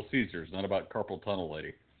about Little Caesars, not about carpal tunnel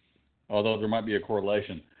lady, although there might be a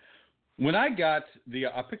correlation. When I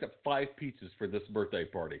picked up 5 pizzas for this birthday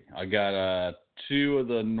party. I got 2 of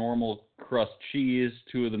the normal crust cheese,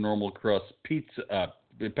 2 of the normal crust pizza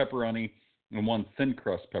pepperoni, and 1 thin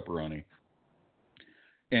crust pepperoni.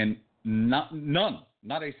 And not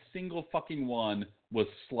a single fucking one was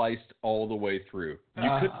sliced all the way through. You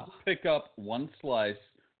couldn't pick up 1 slice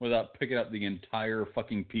without picking up the entire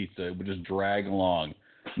fucking pizza. It would just drag along.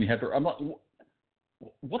 And you have to. I'm not.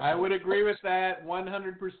 I would agree with that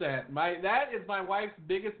 100%. That is my wife's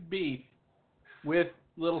biggest beef with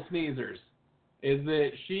Little Sneezers, is that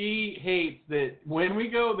she hates that when we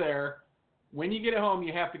go there, when you get it home,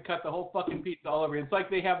 you have to cut the whole fucking pizza all over. It's like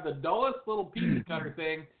they have the dullest little pizza cutter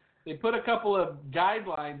thing. They put a couple of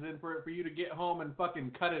guidelines in for you to get home and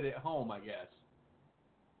fucking cut it at home, I guess.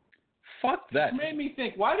 Fuck that. It made me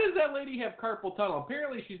think, why does that lady have carpal tunnel?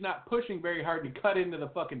 Apparently she's not pushing very hard to cut into the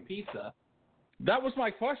fucking pizza. That was my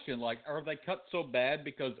question. Like, are they cut so bad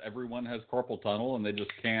because everyone has carpal tunnel and they just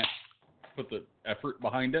can't put the effort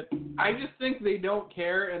behind it? I just think they don't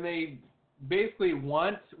care, and they basically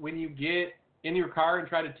want, when you get in your car and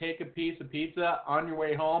try to take a piece of pizza on your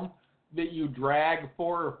way home, that you drag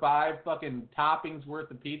 4 or 5 fucking toppings worth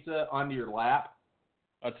of pizza onto your lap.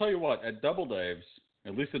 I'll tell you what, at Double Dave's,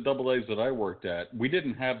 at least the Double Dave's that I worked at, we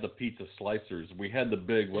didn't have the pizza slicers. We had the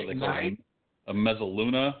big, what they call it, a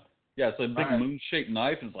mezzaluna. Yeah, it's a big moon-shaped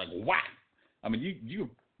knife, and it's like, whack! I mean, you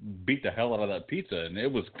beat the hell out of that pizza, and it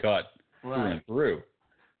was cut through and through.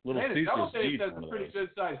 Little Caesars Double Dave does a pretty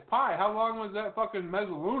good-sized pie. How long was that fucking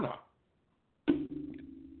mezzaluna?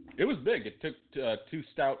 It was big. It took 2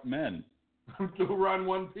 stout men. To run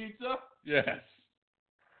 1 pizza? Yes.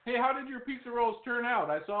 Hey, how did your pizza rolls turn out?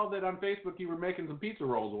 I saw that on Facebook you were making some pizza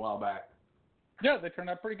rolls a while back. Yeah, they turned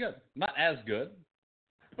out pretty good. Not as good,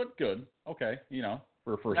 but good. Okay,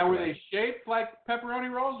 for a first Now, were they shaped like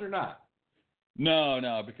pepperoni rolls or not?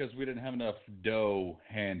 No, because we didn't have enough dough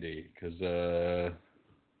handy, because the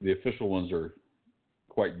official ones are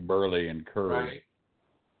quite burly and curved. Right.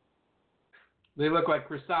 They look like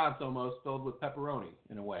croissants almost, filled with pepperoni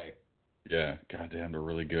in a way. Yeah, goddamn, they're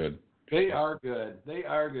really good. They are good. They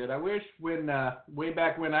are good. I wish way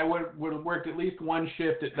back when I would have worked at least 1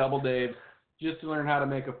 shift at Double Dave's just to learn how to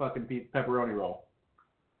make a fucking pepperoni roll.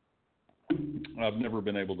 I've never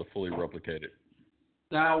been able to fully replicate it.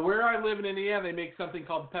 Now, where I live in Indiana, they make something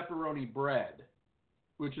called pepperoni bread,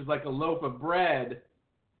 which is like a loaf of bread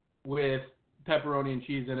with pepperoni and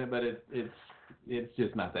cheese in it, but it's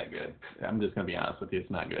just not that good. I'm just gonna be honest with you,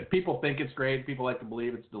 it's not good. People think it's great. People like to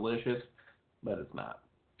believe it's delicious, but it's not.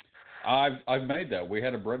 I've made that. We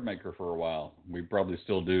had a bread maker for a while. We probably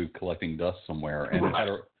still do, collecting dust somewhere, and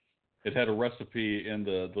it had a recipe in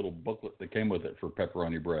the little booklet that came with it for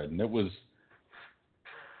pepperoni bread, and it was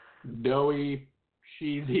doughy,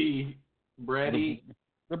 cheesy, bready.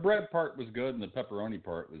 The bread part was good, and the pepperoni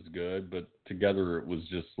part was good, but together it was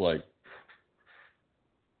just like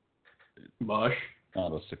mush.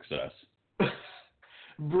 Not a success.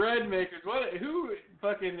 Bread makers.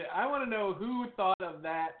 I want to know who thought of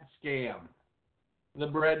that scam. The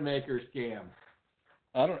bread maker scam.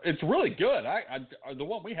 It's really good. The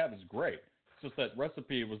one we have is great. It's just that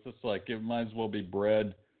recipe was just like, it might as well be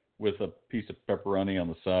bread with a piece of pepperoni on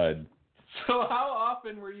the side. So how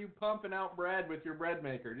often were you pumping out bread with your bread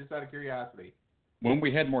maker, just out of curiosity? When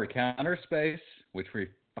we had more counter space, which we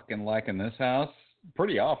fucking like in this house,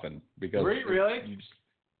 pretty often. Because really? You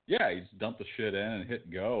just dump the shit in and hit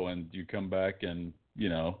go, and you come back in,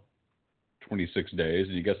 26 days,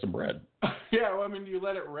 and you get some bread. Yeah, well, I mean, do you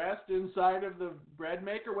let it rest inside of the bread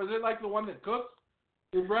maker? Was it like the one that cooks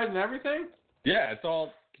the bread and everything? Yeah, it's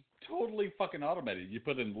all totally fucking automated. You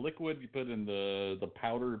put in liquid, you put in the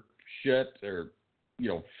powder shit, or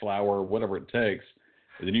flour, whatever it takes,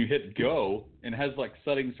 and then you hit go, and it has like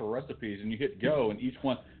settings for recipes, and you hit go, and each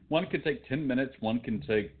one can take 10 minutes, one can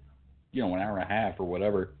take an hour and a half or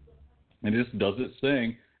whatever, and it just does its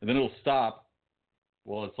thing, and then it'll stop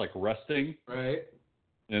while it's like resting, right,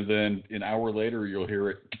 and then an hour later you'll hear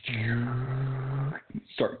it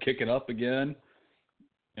start kicking up again.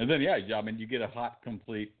 And then, you get a hot,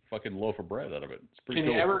 complete fucking loaf of bread out of it. It's pretty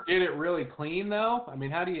cool. Can you ever get it really clean, though? I mean,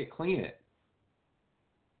 how do you clean it?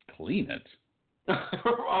 Clean it?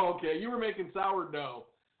 Oh, okay. You were making sourdough.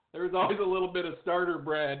 There was always a little bit of starter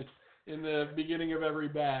bread in the beginning of every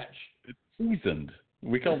batch. It's seasoned.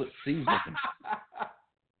 We called it seasoned.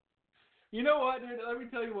 You know what, dude? Let me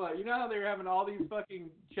tell you what. You know how they're having all these fucking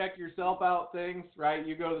check yourself out things, right?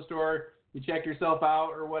 You go to the store, you check yourself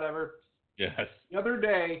out or whatever. Yes. The other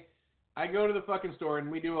day, I go to the fucking store and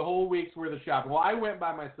we do a whole week's worth of shopping. Well, I went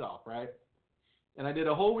by myself, right? And I did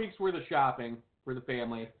a whole week's worth of shopping for the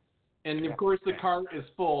family. And of course the cart is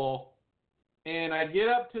full. And I get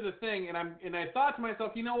up to the thing and I thought to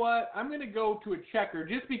myself, you know what? I'm going to go to a checker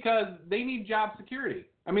just because they need job security.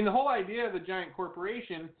 I mean, the whole idea of the giant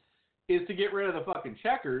corporation is to get rid of the fucking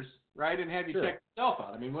checkers, right? And have you check yourself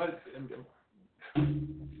out. I mean, what?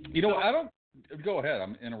 I don't. Go ahead.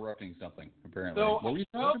 I'm interrupting something, apparently. So I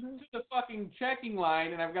go to the fucking checking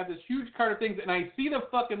line, and I've got this huge cart of things, and I see the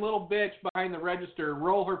fucking little bitch behind the register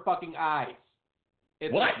roll her fucking eyes.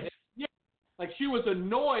 What? Like she was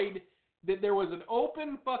annoyed that there was an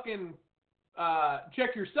open fucking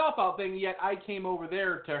check yourself out thing, yet I came over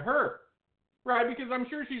there to her. Right? Because I'm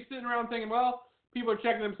sure she's sitting around thinking, well, people are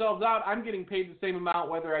checking themselves out. I'm getting paid the same amount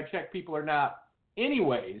whether I check people or not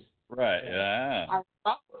anyways. Right, yeah.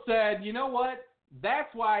 I said, you know what? That's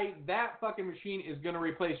why that fucking machine is going to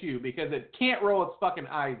replace you, because it can't roll its fucking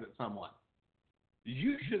eyes at someone.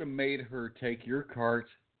 You should have made her take your cart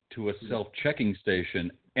to a self-checking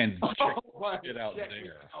station and check it out there.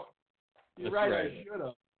 You're right, I should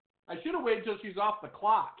have. I should have waited till she's off the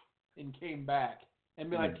clock and came back and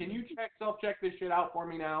be like, can you self-check this shit out for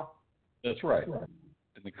me now? That's right.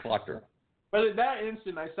 And they clocked her. But at that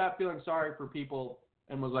instant, I stopped feeling sorry for people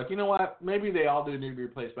and was like, you know what? Maybe they all do need to be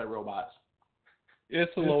replaced by robots.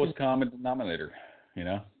 It's the lowest common denominator,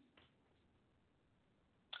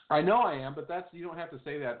 I know I am, but you don't have to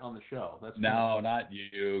say that on the show. No, not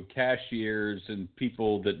you. Cashiers and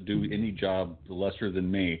people that do any job lesser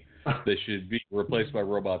than me, they should be replaced by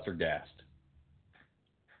robots or gassed.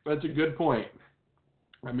 That's a good point.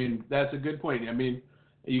 I mean, that's a good point. I mean,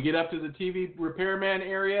 you get up to the TV repairman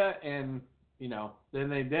area and,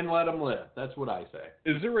 then let them live. That's what I say.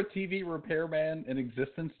 Is there a TV repairman in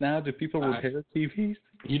existence now? Do people repair TVs?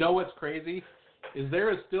 You know what's crazy? Is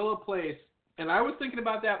there is still a place, and I was thinking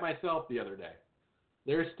about that myself the other day.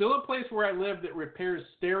 There's still a place where I live that repairs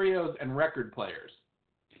stereos and record players.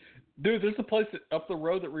 Dude, there's a place up the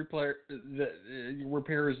road that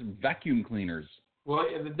repairs vacuum cleaners. Well,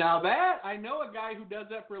 now that, I know a guy who does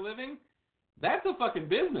that for a living. That's a fucking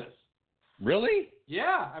business. Really?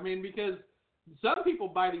 Yeah. I mean, because some people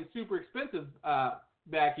buy these super expensive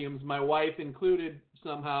vacuums, my wife included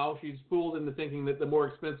somehow. She's fooled into thinking that the more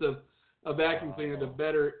expensive a vacuum cleaner, the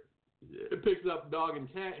better it picks up dog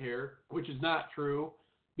and cat hair, which is not true.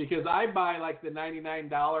 Because I buy like the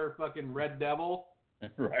 $99 fucking Red Devil.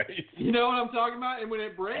 Right. You know what I'm talking about? And when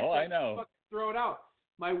it breaks, I know. Fucking throw it out.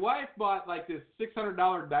 My wife bought like this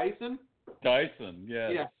 $600 Dyson, Dyson,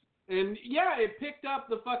 yes. Yeah. And yeah, it picked up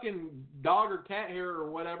the fucking dog or cat hair or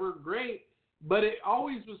whatever, great, but it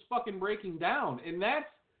always was fucking breaking down. And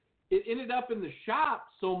it ended up in the shop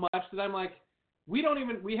so much that I'm like, we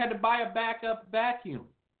had to buy a backup vacuum.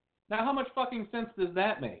 Now, how much fucking sense does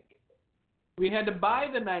that make? We had to buy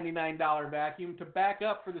the $99 vacuum to back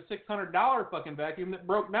up for the $600 fucking vacuum that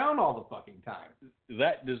broke down all the fucking time.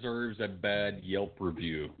 That deserves a bad Yelp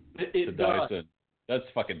review. It does. Dyson. That's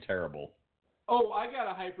fucking terrible. Oh, I got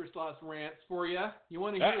a Hypersloth rant for you. You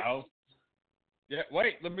want to hear it? Yeah,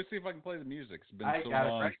 wait, let me see if I can play the music. It's been so got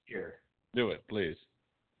long. it right here. Do it, please.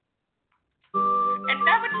 And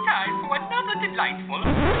now it's time for another delightful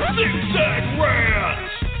Zig Zag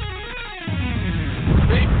Rant!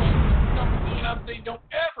 They don't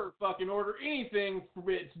ever fucking order anything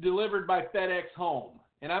it's delivered by FedEx Home.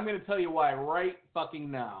 And I'm going to tell you why right fucking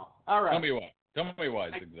now. All right. Tell me why,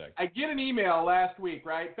 Zig Zag. I get an email last week,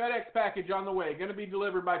 right? FedEx package on the way, going to be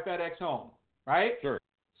delivered by FedEx Home, right? Sure.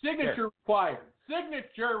 Signature required.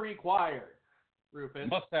 Signature required, Rufus.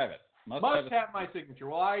 Must have it. Must have my signature.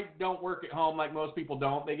 Well, I don't work at home like most people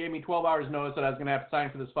don't. They gave me 12 hours notice that I was going to have to sign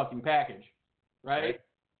for this fucking package, right? Okay.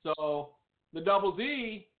 So the Double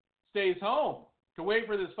Z stays home to wait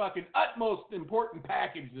for this fucking utmost important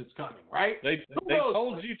package that's coming, right? They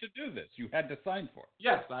told you to do this. You had to sign for it.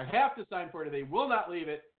 Yes, I have to sign for it. They will not leave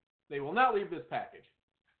it. They will not leave this package.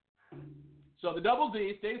 So the Double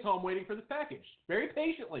Z stays home waiting for this package. Very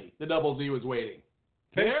patiently, the Double Z was waiting.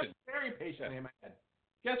 Patient. Very patiently, I might add.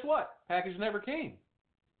 Guess what? Package never came.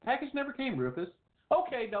 Package never came, Rufus.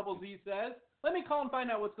 Okay, Double Z says, let me call and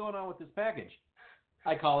find out what's going on with this package.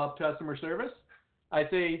 I call up customer service. I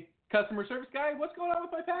say, customer service guy, what's going on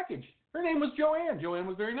with my package? Her name was Joanne. Joanne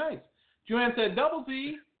was very nice. Joanne said, Double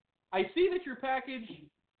Z, I see that your package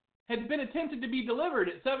had been attempted to be delivered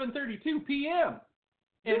at 7:32 p.m.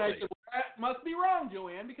 And Really? I said, well, that must be wrong,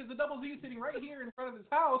 Joanne, because the Double Z is sitting right here in front of this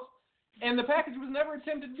house, and the package was never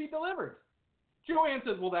attempted to be delivered. Joanne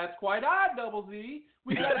says, well, that's quite odd, Double Z.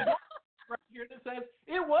 We got a right here that says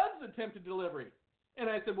it was attempted delivery. And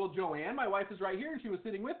I said, well, Joanne, my wife is right here, and she was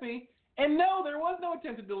sitting with me. And no, there was no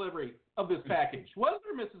attempted delivery of this package. Was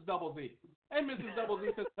there, Mrs. Double Z? And Mrs. Double Z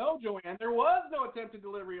says, no, Joanne, there was no attempted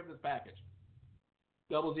delivery of this package.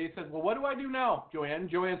 Double Z says, well, what do I do now, Joanne?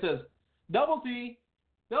 Joanne says, Double Z,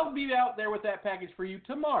 they'll be out there with that package for you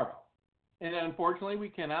tomorrow. And unfortunately, we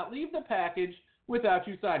cannot leave the package without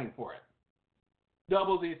you signing for it.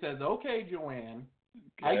 Double Z says, okay, Joanne,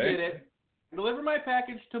 I get it. Deliver my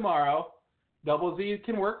package tomorrow. Double Z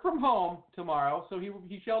can work from home tomorrow, so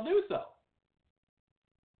he shall do so.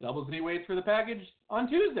 Double Z waits for the package on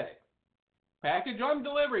Tuesday. Package on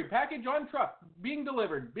delivery, package on truck, being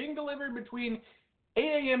delivered between 8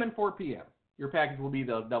 a.m. and 4 p.m. Your package will be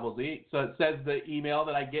the Double Z. So it says the email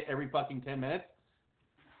that I get every fucking 10 minutes.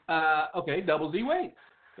 Okay, Double Z waits.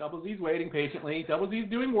 Double Z's waiting patiently. Double Z's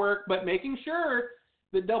doing work, but making sure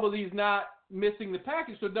that Double Z's not missing the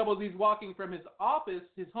package. So Double Z's walking from his office,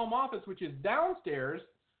 his home office, which is downstairs,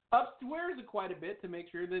 upstairs quite a bit to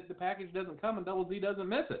make sure that the package doesn't come and Double Z doesn't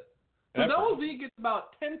miss it. So Double Z gets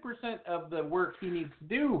about 10% of the work he needs to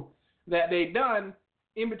do that day done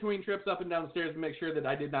in between trips up and downstairs to make sure that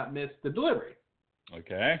I did not miss the delivery.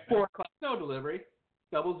 Okay. 4 o'clock, no delivery.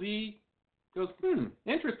 Double Z goes,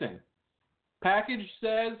 interesting. Package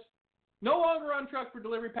says, no longer on truck for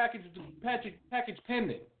delivery, package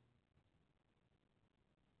pending.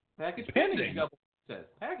 Package pending, Double Z says.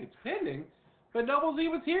 Package pending? But Double Z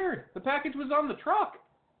was here. The package was on the truck.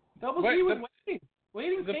 Double Z was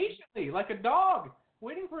waiting patiently, like a dog,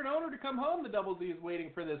 waiting for an owner to come home. The Double Z is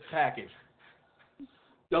waiting for this package.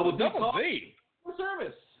 Double Z.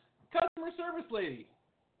 Customer service lady.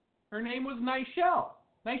 Her name was Nichelle.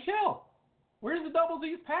 Nichelle, where's the Double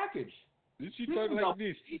Z's package? Did she talk like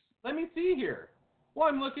this? Let me see here. Well,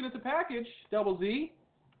 I'm looking at the package, Double Z,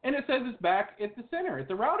 and it says it's back at the center, at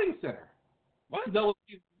the routing center. What? Double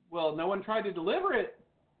Z, well, no one tried to deliver it,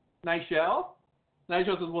 Nichelle.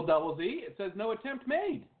 Nichelle says, well, Double Z, it says no attempt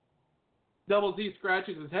made. Double Z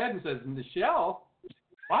scratches his head and says, Nichelle,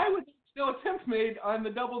 why would no attempt made on the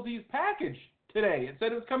Double Z's package today? It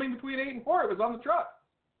said it was coming between 8 and 4. It was on the truck.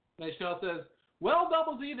 Nichelle says, well,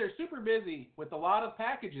 Double Z, they're super busy with a lot of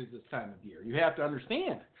packages this time of year. You have to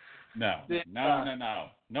understand. No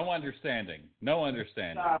understanding. No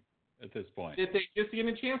understanding at this point. If they just get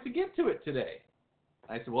a chance to get to it today.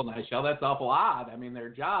 I said, well, Nichelle, that's awful odd. I mean, their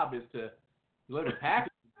job is to deliver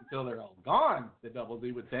packages until they're all gone, the Double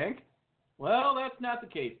Z would think. Well, that's not the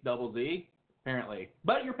case, Double Z, apparently.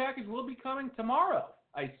 But your package will be coming tomorrow,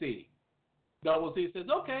 I see. Double Z says,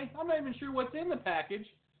 okay, I'm not even sure what's in the package.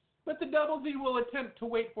 but the Double Z will attempt to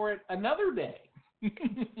wait for it another day.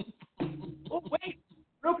 Oh, wait,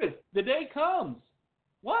 Rufus, the day comes.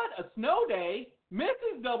 What, a snow day?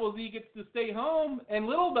 Mrs. Double Z gets to stay home, and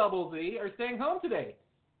little Double Z are staying home today.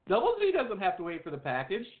 Double Z doesn't have to wait for the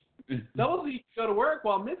package. Double Z can go to work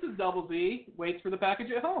while Mrs. Double Z waits for the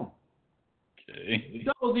package at home. Okay.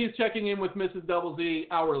 Double Z is checking in with Mrs. Double Z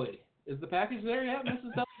hourly. Is the package there yet,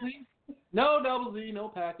 Mrs. Double Z? No, Double Z, no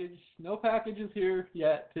package. No package is here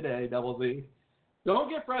yet today, Double Z. Don't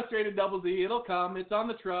get frustrated, Double Z. It'll come. It's on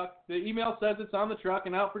the truck. The email says it's on the truck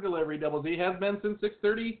and out for delivery. Double Z has been since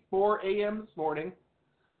 6:34 a.m. this morning.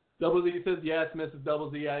 Double Z says, yes, Mrs.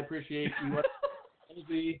 Double Z, I appreciate you. Double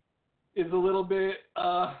Z is a little bit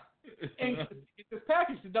anxious to get this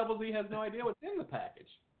package. The Double Z has no idea what's in the package.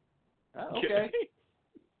 Okay.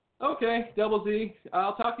 Okay, Double Z.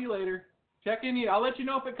 I'll talk to you later. Check in. I'll let you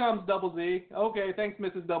know if it comes, Double Z. Okay, thanks,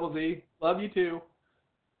 Mrs. Double Z. Love you too.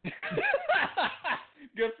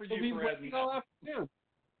 Good for you, Fred. All afternoon.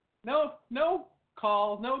 No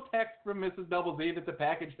call, no text from Mrs. Double Z that the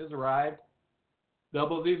package has arrived.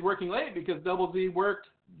 Double Z's working late because Double Z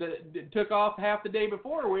took off half the day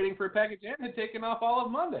before waiting for a package and had taken off all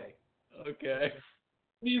of Monday. Okay.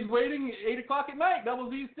 He's waiting 8 o'clock at night. Double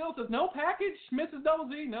Z still says, no package, Mrs. Double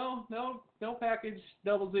Z. No package,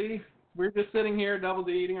 Double Z. We're just sitting here, Double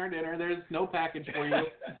Z, eating our dinner. There's no package for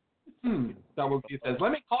you. Double Z says,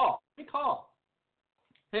 let me call.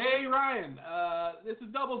 Hey, Ryan, this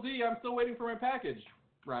is Double Z. I'm still waiting for my package.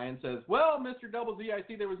 Ryan says, well, Mr. Double Z, I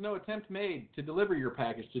see there was no attempt made to deliver your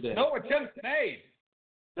package today. No attempt made.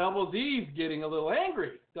 Double Z's getting a little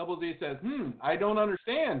angry. Double Z says, I don't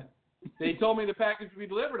understand. They told me the package would be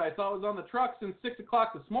delivered. I saw it was on the truck since 6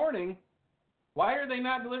 o'clock this morning. Why are they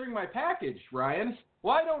not delivering my package, Ryan?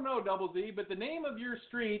 Well, I don't know, Double Z, but the name of your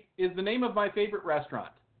street is the name of my favorite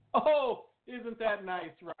restaurant. Oh, isn't that nice,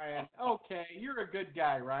 Ryan? Okay, you're a good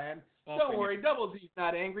guy, Ryan. Don't worry, Double Z's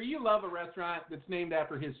not angry. You love a restaurant that's named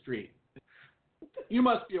after his street. You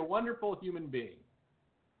must be a wonderful human being.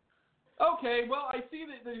 Okay, well, I see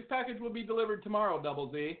that the package will be delivered tomorrow,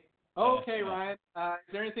 Double Z. Okay, Ryan.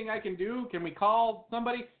 Is there anything I can do? Can we call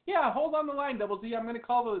somebody? Yeah, hold on the line, Double Z. I'm going to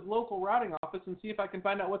call the local routing office and see if I can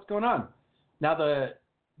find out what's going on. Now, the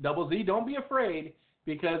Double Z, don't be afraid,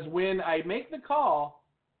 because when I make the call,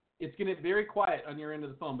 it's going to get very quiet on your end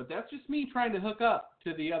of the phone. But that's just me trying to hook up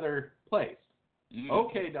to the other place.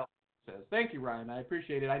 Okay, Double Z says. Thank you, Ryan. I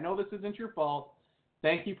appreciate it. I know this isn't your fault.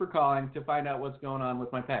 Thank you for calling to find out what's going on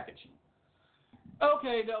with my package.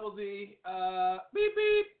 Okay, Double Z. Beep,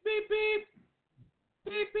 beep, beep, beep.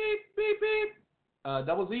 Beep, beep, beep, beep.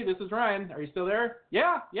 Double Z, this is Ryan. Are you still there?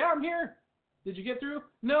 Yeah, I'm here. Did you get through?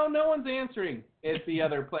 No one's answering. It's the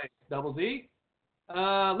other place, Double Z.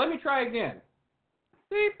 Let me try again.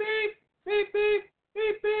 Beep, beep, beep, beep,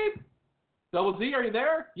 beep, beep. Double Z, are you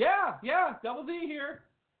there? Yeah, Double Z here.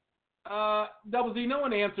 Double Z, no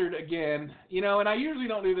one answered again. And I usually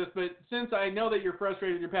don't do this, but since I know that you're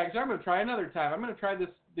frustrated with your package, I'm going to try another time. I'm going to try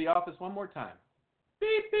the office one more time.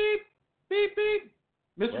 Beep, beep, beep, beep.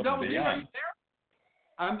 Mr. Double Z, are you there?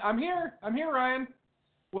 I'm here, Ryan.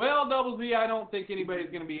 Well, Double Z, I don't think anybody's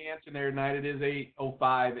going to be answering there tonight. It is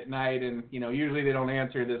 8:05 at night, and, usually they don't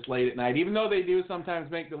answer this late at night, even though they do sometimes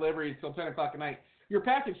make deliveries till 10 o'clock at night. Your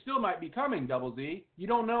package still might be coming, Double Z. You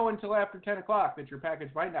don't know until after 10 o'clock that your package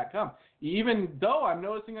might not come, even though I'm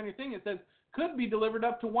noticing on your thing it says could be delivered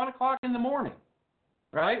up to 1 o'clock in the morning,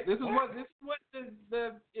 right? This is what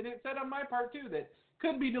it said on my part, too, that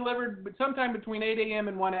could be delivered sometime between 8 a.m.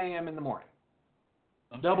 and 1 a.m. in the morning.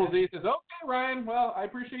 Okay. Double Z says, okay, Ryan, well, I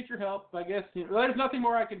appreciate your help. I guess there's nothing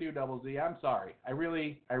more I can do, Double Z. I'm sorry. I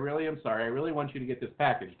really am sorry. I really want you to get this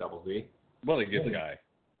package, Double Z. Well, a good guy.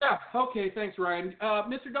 Yeah, okay, thanks, Ryan.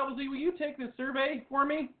 Mr. Double Z, will you take this survey for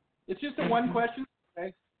me? It's just a one-question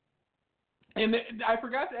survey. And I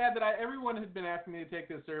forgot to add that everyone had been asking me to take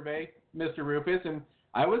this survey, Mr. Rufus, and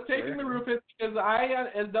I was taking the Rufus because I,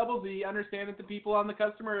 as Double Z, understand that the people on the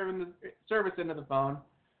customer and the service end of the phone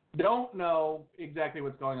don't know exactly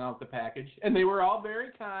what's going on with the package, and they were all very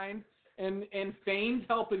kind and feigned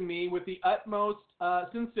helping me with the utmost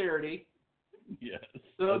sincerity. Yes.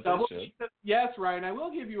 So Double Z says, yes, Ryan, I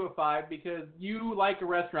will give you a 5 because you like a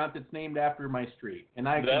restaurant that's named after my street, and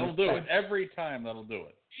that'll do it every time. That'll do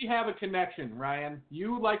it. We have a connection, Ryan.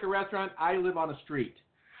 You like a restaurant. I live on a street.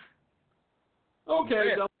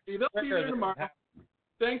 Okay, Double Z, they'll be there tomorrow.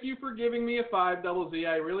 Thank you for giving me a 5, Double Z.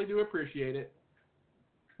 I really do appreciate it.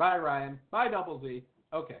 Bye, Ryan. Bye, Double Z.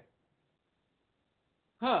 Okay.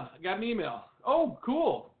 I got an email. Oh,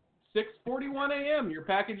 cool. 6:41 a.m. Your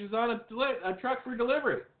package is on a truck for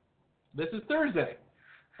delivery. This is Thursday.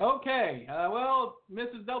 Okay, well,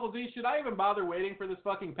 Mrs. Double Z, should I even bother waiting for this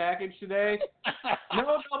fucking package today?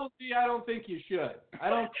 No, Double Z, I don't think you should.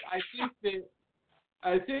 I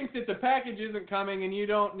think that the package isn't coming, and you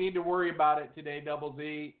don't need to worry about it today, Double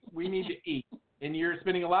Z. We need to eat, and you're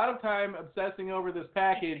spending a lot of time obsessing over this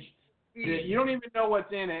package that you don't even know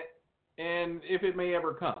what's in it, and if it may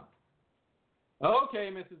ever come. Okay,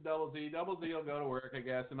 Mrs. Double Z. Double Z will go to work, I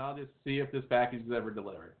guess, and I'll just see if this package is ever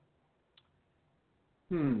delivered.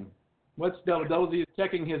 What's Double Z is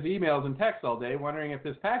checking his emails and texts all day, wondering if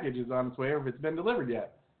this package is on its way or if it's been delivered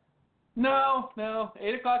yet. No.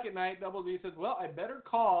 8 o'clock at night, Double Z says, well, I better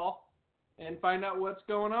call and find out what's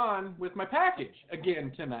going on with my package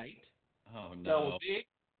again tonight. Oh, no. Double Z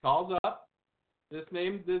calls up.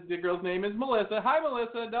 The girl's name is Melissa. Hi,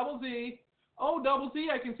 Melissa. Double Z. Oh, Double Z,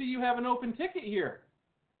 I can see you have an open ticket here.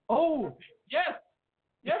 Oh, yes.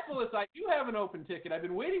 Yes, Melissa, I do have an open ticket. I've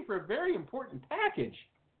been waiting for a very important package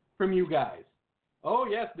from you guys. Oh,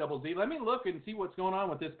 yes, Double Z. Let me look and see what's going on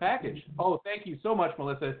with this package. Oh, thank you so much,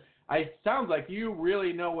 Melissa. It sounds like you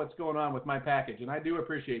really know what's going on with my package, and I do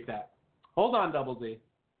appreciate that. Hold on, Double Z.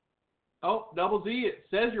 Oh, Double Z, it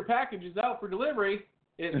says your package is out for delivery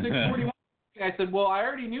at 6:41. I said, well, I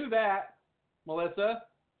already knew that, Melissa.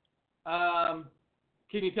 Can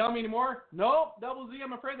you tell me any more? Nope, Double Z,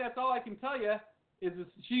 I'm afraid that's all I can tell you.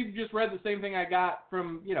 She just read the same thing I got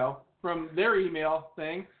from their email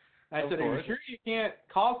thing. I said, are you sure you can't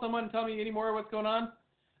call someone and tell me any more of what's going on?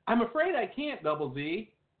 I'm afraid I can't, Double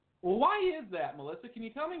Z. Well, why is that, Melissa? Can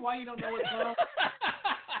you tell me why you don't know what's going on?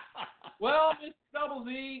 Well, Miss Double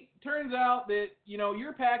Z, turns out that,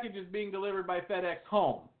 your package is being delivered by FedEx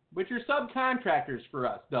Home, which are subcontractors for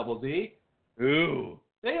us, Double Z. Ooh.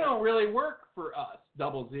 They don't really work for us,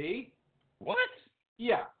 Double Z. What?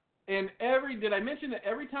 Yeah. And did I mention that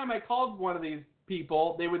every time I called one of these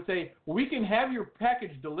people, they would say, well, we can have your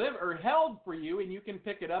package delivered or held for you, and you can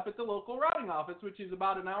pick it up at the local routing office, which is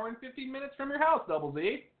about an hour and 15 minutes from your house, Double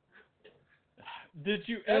Z. Did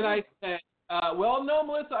you ever? And I said, well, no,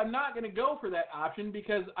 Melissa, I'm not going to go for that option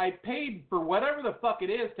because I paid for whatever the fuck it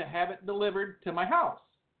is to have it delivered to my house.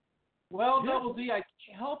 Well, yeah. Double Z, I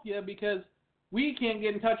can't help you because we can't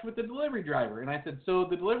get in touch with the delivery driver. And I said, so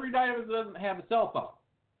the delivery driver doesn't have a cell phone?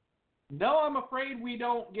 No, I'm afraid we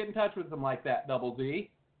don't get in touch with them like that, Double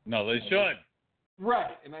Z. No, they should.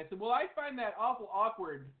 Right. And I said, well, I find that awful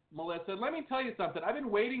awkward, Melissa. Let me tell you something. I've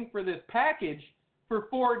been waiting for this package for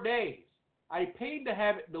 4 days. I paid to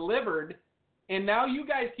have it delivered, and now you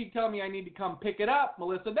guys keep telling me I need to come pick it up,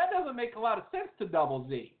 Melissa. That doesn't make a lot of sense to Double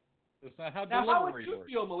Z. That's not how now, delivery how would you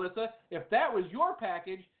works. feel, Melissa, if that was your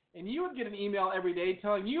package and you would get an email every day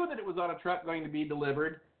telling you that it was on a truck going to be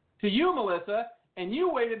delivered to you, Melissa, and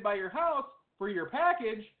you waited by your house for your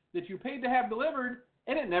package that you paid to have delivered,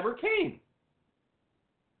 and it never came?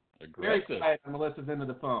 Aggressive. Very quiet on Melissa's end of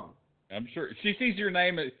the phone. I'm sure. She sees your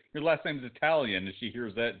name, your last name is Italian, and she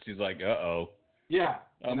hears that, and she's like, uh-oh. Yeah.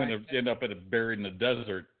 I'm going to end up buried in the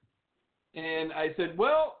desert. And I said,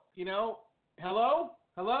 well, hello,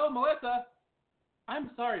 Melissa. I'm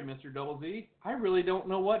sorry, Mr. Double Z. I really don't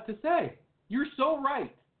know what to say. You're so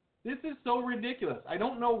right. This is so ridiculous. I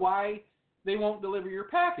don't know why they won't deliver your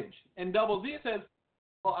package. And Double Z says,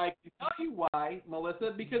 well, I can tell you why,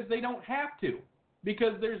 Melissa, because they don't have to.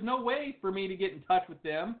 Because there's no way for me to get in touch with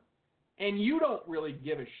them, and you don't really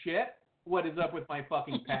give a shit what is up with my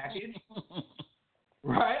fucking package.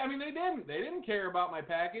 Right? I mean, they didn't care about my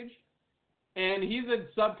package. And he's a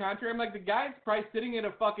subcontractor. I'm like, the guy's probably sitting at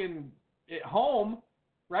at home,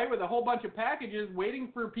 right, with a whole bunch of packages waiting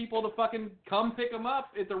for people to fucking come pick them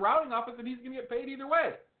up at the routing office, and he's going to get paid either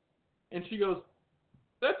way. And she goes,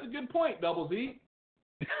 that's a good point, Double Z.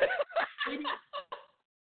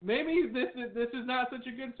 Maybe this is not such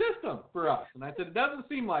a good system for us. And I said, it doesn't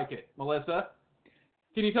seem like it, Melissa.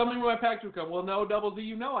 Can you tell me where my package will come? Well, no, Double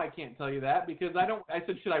Z, I can't tell you that because I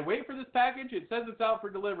said, should I wait for this package? It says it's out for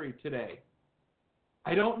delivery today.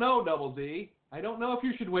 I don't know, Double Z. I don't know if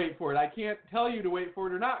you should wait for it. I can't tell you to wait for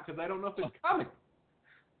it or not because I don't know if it's coming.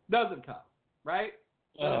 Doesn't come, right?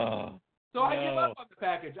 So I give up on the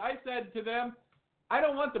package. I said to them, I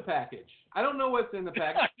don't want the package. I don't know what's in the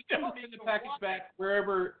package. Send the package back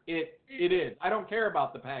wherever it is. I don't care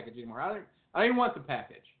about the package anymore. I don't even want the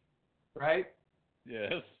package, right?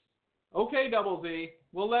 Yes. Okay, Double Z.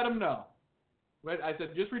 We'll let them know. But I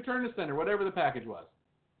said, just return to sender, whatever the package was.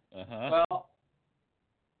 Uh-huh. Well,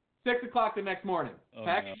 6 o'clock the next morning.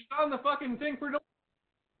 Package is on the fucking thing for delivery.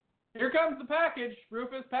 Here comes the package,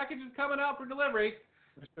 Rufus. Package is coming out for delivery.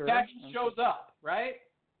 Sure. Package shows up, right?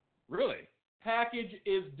 Really? Package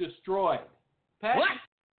is destroyed. Package What?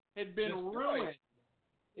 had been ruined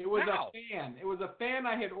It was How? a fan. It was a fan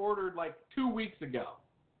I had ordered like 2 weeks ago.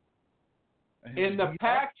 And the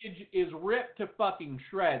package is ripped to fucking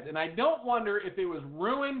shreds. And I don't wonder if it was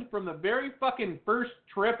ruined from the very fucking first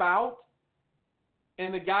trip out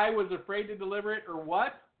and the guy was afraid to deliver it or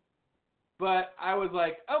what. But I was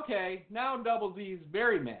like, okay, now Double Z's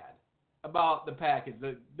very mad about the package.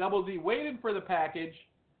 The Double Z waited for the package.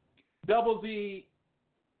 Double Z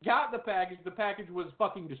got the package was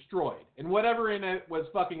fucking destroyed, and whatever in it was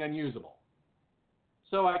fucking unusable.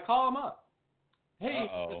 So I call him up. Hey,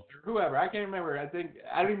 whoever, I can't remember. I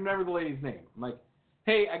don't even remember the lady's name. I'm like,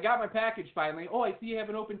 hey, I got my package finally. Oh, I see you have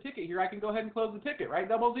an open ticket here. I can go ahead and close the ticket, right,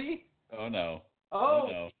 Double Z? Oh, no. Oh,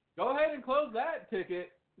 no. Go ahead and close that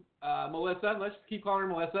ticket, Melissa. Let's keep calling her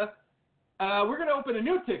Melissa. We're going to open a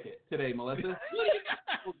new ticket today, Melissa.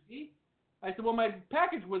 I said, well, my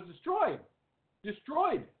package was destroyed.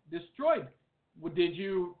 Destroyed. Well, did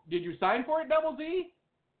you sign for it, Double Z?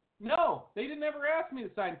 No, they didn't ever ask me to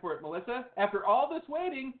sign for it, Melissa. After all this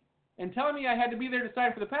waiting and telling me I had to be there to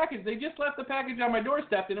sign for the package, they just left the package on my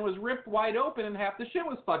doorstep and it was ripped wide open and half the shit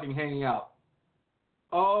was fucking hanging out.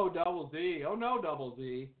 Oh, Double Z. Oh, no, Double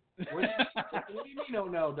Z. What do you mean, oh,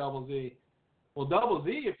 no, Double Z? Well, Double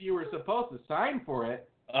Z, if you were supposed to sign for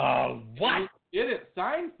it, what? You didn't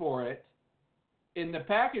sign for it, and the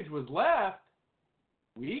package was left,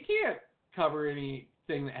 we can't cover anything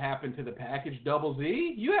that happened to the package, Double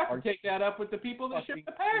Z. You have to take that up with the people that shipped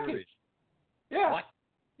the package. Serious? Yeah. What?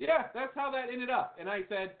 Yeah, that's how that ended up. And I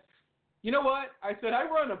said, you know what? I said, I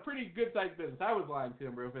run a pretty good-sized business. I was lying to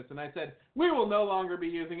him, Rufus, and I said, we will no longer be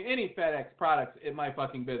using any FedEx products in my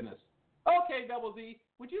fucking business. Okay, Double Z,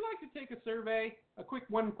 would you like to take a survey, a quick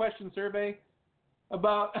one-question survey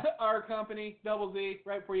about our company, Double Z,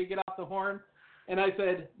 right before you get off the horn? And I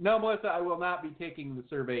said, no, Melissa, I will not be taking the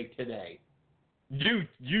survey today. You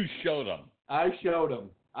showed them. I showed him.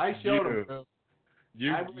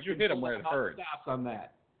 You hit them where it hurt. Stops on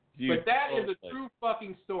that. But that is a true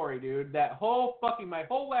fucking story, dude. That whole fucking, my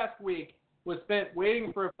whole last week was spent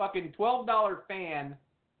waiting for a fucking $12 fan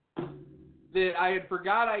that I had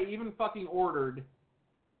forgot I even fucking ordered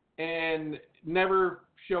and never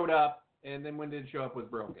showed up, and then when it did show up was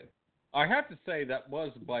broken. I have to say that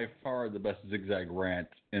was by far the best zigzag rant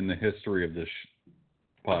in the history of this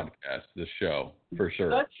podcast, this show, for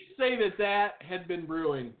sure. Let's say that had been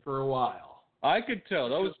brewing for a while. I could tell.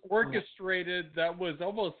 That was orchestrated. That was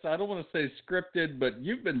almost, I don't want to say scripted, but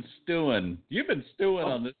you've been stewing.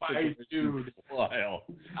 On this situation for a while.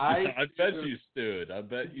 I bet you stewed.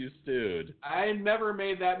 I never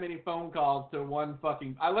made that many phone calls to one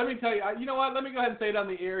fucking... let me tell you, you know what? Let me go ahead and say it on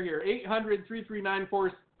the air here.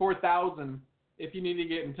 800-339-4000 if you need to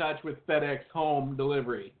get in touch with FedEx Home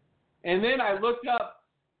Delivery. And then I looked up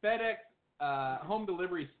FedEx Home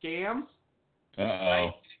Delivery scams. Uh-oh. Right?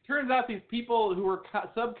 It turns out these people who were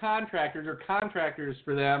subcontractors or contractors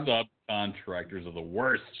for them. Subcontractors are the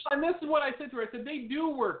worst. And this is what I said to her. I said, they do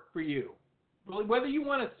work for you. Whether you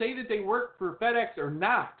want to say that they work for FedEx or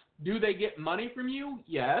not, do they get money from you?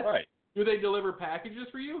 Yes. Right. Do they deliver packages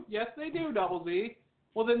for you? Yes, they do, Double Z.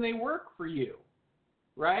 Well, then they work for you.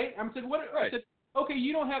 Right? I said, what? Right. I said, okay,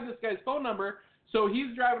 you don't have this guy's phone number, so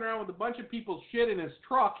he's driving around with a bunch of people's shit in his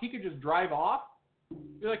truck. He could just drive off.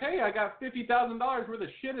 You're like, hey, I got $50,000 worth of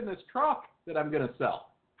shit in this truck that I'm going to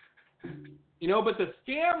sell. You know, but the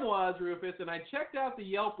scam was, Rufus, and I checked out the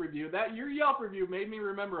Yelp review. Your Yelp review made me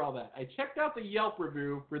remember all that. I checked out the Yelp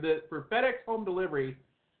review for FedEx Home Delivery,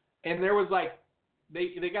 and there was like,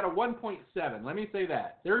 they got a 1.7. Let me say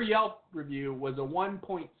that. Their Yelp review was a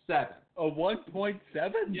 1.7. A 1.7?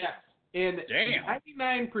 Yes. And damn.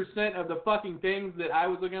 99% of the fucking things that I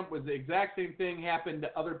was looking up was the exact same thing happened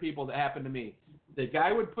to other people that happened to me. The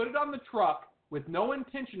guy would put it on the truck with no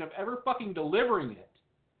intention of ever fucking delivering it.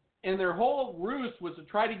 And their whole ruse was to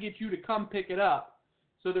try to get you to come pick it up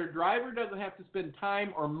so their driver doesn't have to spend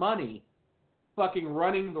time or money fucking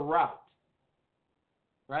running the route.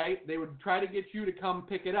 Right? They would try to get you to come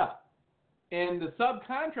pick it up. And the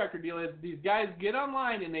subcontractor deal is these guys get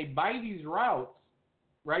online and they buy these routes.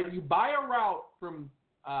 Right? You buy a route from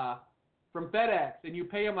FedEx and you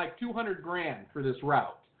pay them like $200,000 for this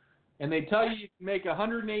route. And they tell you can make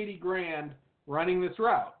 $180,000 running this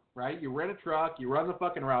route, right? You rent a truck, you run the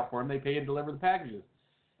fucking route for them, they pay you to deliver the packages.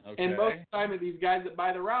 Okay. And most of the time, these guys that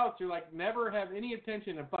buy the routes are like never have any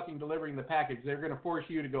intention of fucking delivering the package. They're going to force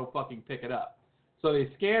you to go fucking pick it up. So they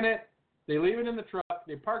scan it, they leave it in the truck,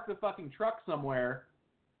 they park the fucking truck somewhere,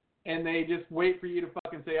 and they just wait for you to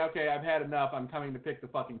fucking say, okay, I've had enough, I'm coming to pick the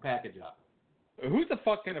fucking package up. Who the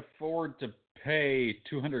fuck can afford to pay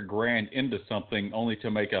 $200,000 into something only to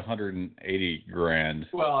make $180,000?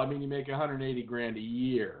 Well, I mean, you make $180,000 a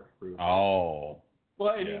year. Oh.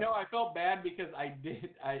 Well, and I felt bad because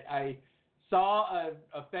I saw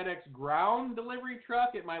a FedEx ground delivery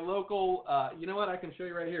truck at my local. You know what? I can show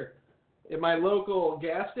you right here. At my local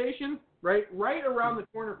gas station, right around the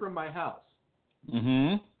corner from my house.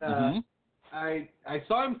 I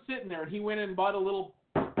saw him sitting there, and he went and bought a little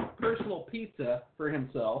personal pizza for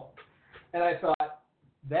himself, and I thought,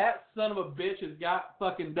 that son of a bitch has got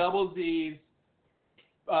fucking Double Z's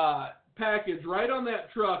package right on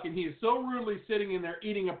that truck, and he is so rudely sitting in there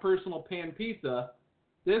eating a personal pan pizza.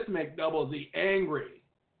 This makes Double Z angry.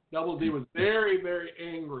 Double Z was very, very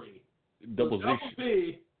angry. Double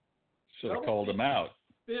Z should have called him out.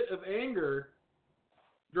 Fit of anger,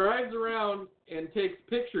 drives around and takes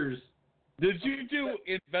pictures. Did you do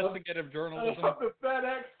investigative journalism? Of the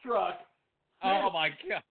FedEx truck. Oh my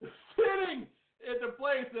God. Sitting at the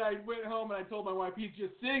place that I went home and I told my wife, he's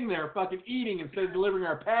just sitting there fucking eating instead of delivering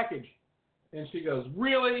our package. And she goes,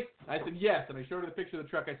 really? I said, yes. And I showed her the picture of the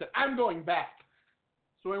truck. I said, I'm going back.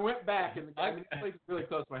 So I went back, and the guy, this place is really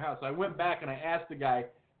close to my house. So I went back and I asked the guy,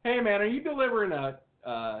 hey man, are you delivering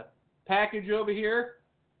a package over here?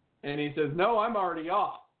 And he says, no, I'm already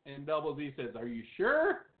off. And Double Z says, are you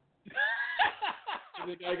sure?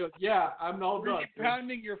 And the guy goes, yeah, I'm all done. Were you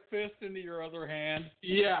pounding your fist into your other hand?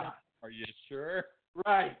 Yeah. Are you sure?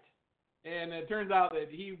 Right. And it turns out that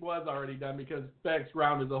he was already done because FedEx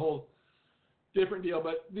Ground is a whole different deal.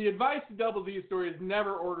 But the advice to Double Z's story is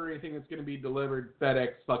never order anything that's going to be delivered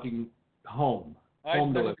FedEx fucking home. I've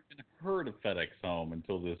never even heard of FedEx Home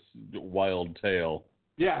until this wild tale.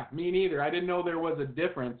 Yeah, me neither. I didn't know there was a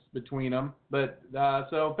difference between them. But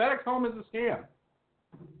so FedEx Home is a scam.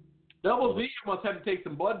 Double Z almost had to take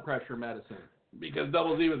some blood pressure medicine because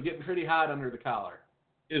Double Z was getting pretty hot under the collar.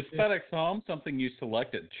 Is FedEx Home something you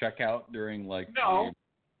select at checkout during No,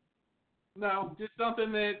 just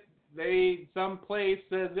something that some place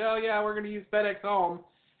says, oh yeah, we're going to use FedEx Home.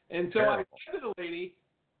 And so I said to the lady,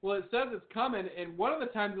 well, it says it's coming. And one of the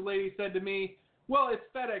times the lady said to me, well, it's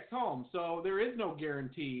FedEx Home, so there is no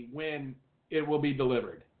guarantee when it will be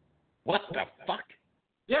delivered. What the fuck?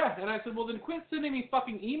 Yeah, and I said, well, then quit sending me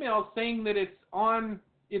fucking emails saying that it's on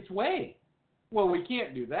its way. Well, we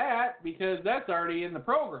can't do that because that's already in the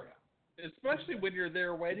program. Especially when you're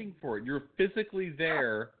there waiting for it. You're physically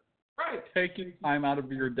there, right? Taking time out of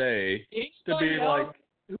your day to be like...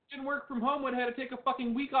 who didn't work from home would have had to take a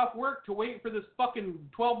fucking week off work to wait for this fucking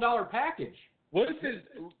 $12 package. What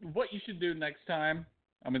you should do next time,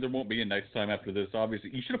 I mean, there won't be a next time after this,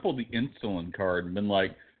 obviously. You should have pulled the insulin card and been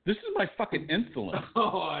like, this is my fucking insulin.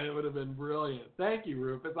 Oh, it would have been brilliant. Thank you,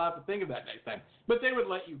 Rufus. I'll have to think of that next time. But they would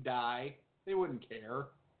let you die. They wouldn't care.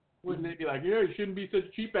 Wouldn't they be like, yeah, you shouldn't be such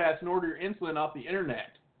a cheap ass and order your insulin off the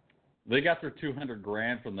internet? They got their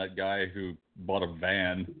 $200,000 from that guy who bought a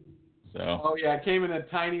van. So. Oh yeah, it came in a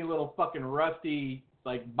tiny little fucking rusty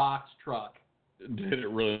box truck. Did it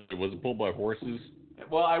really? Was it pulled by horses?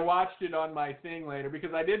 Well, I watched it on my thing later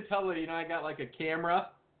because I did tell her, I got a camera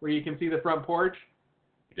where you can see the front porch.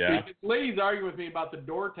 Yeah. The lady's arguing with me about the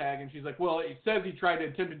door tag, and she's like, well, it says he tried to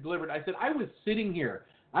attempt to deliver it. I said, I was sitting here,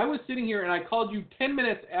 and I called you 10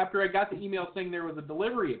 minutes after I got the email saying there was a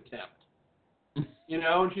delivery attempt.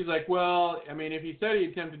 And she's like, well, I mean, if he said he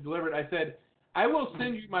attempted to deliver it, I said, I will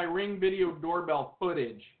send you my Ring video doorbell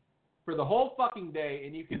footage for the whole fucking day,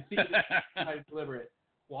 and you can see I deliver it.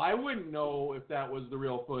 Well, I wouldn't know if that was the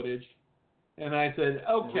real footage. And I said,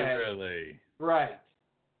 okay. Really? Right.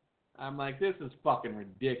 I'm like, this is fucking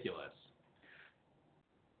ridiculous.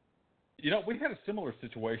 We had a similar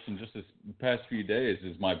situation just this past few days.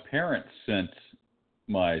 Is my parents sent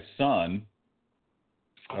my son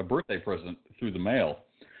a birthday present through the mail.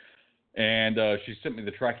 And she sent me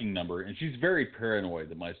the tracking number, and she's very paranoid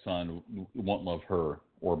that my son won't love her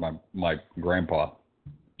or my grandpa,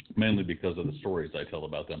 mainly because of the stories I tell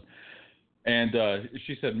about them. And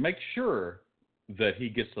she said, make sure that he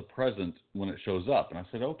gets the present when it shows up. And I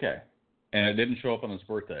said, okay. And it didn't show up on his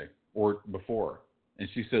birthday or before. And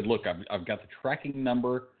she said, look, I've got the tracking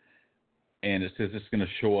number, and it says it's going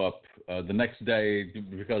to show up the next day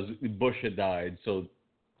because Bush had died. So.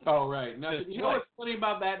 Oh, right. Now, what's funny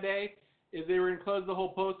about that day is they were going to close the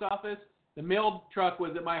whole post office. The mail truck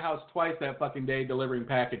was at my house twice that fucking day delivering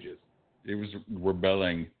packages. He was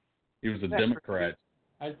rebelling. He was a Democrat.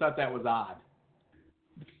 I just thought that was odd.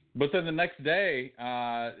 But then the next day,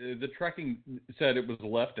 the tracking said it was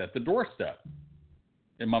left at the doorstep.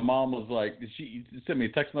 And my mom was like, she sent me a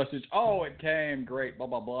text message, oh, it came, great, blah,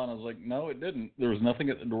 blah, blah. And I was like, no, it didn't. There was nothing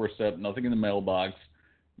at the doorstep, nothing in the mailbox.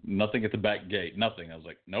 Nothing at the back gate. Nothing. I was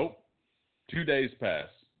like, nope. 2 days pass.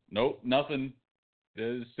 Nope, nothing.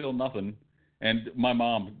 There's still nothing. And my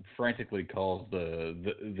mom frantically calls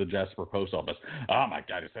the Jasper post office. Oh, my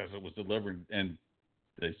God, it says it was delivered. And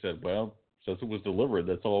they said, well, it says it was delivered.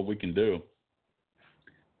 That's all we can do.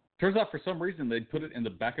 Turns out for some reason they put it in the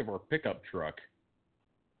back of our pickup truck.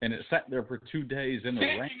 And it sat there for 2 days in the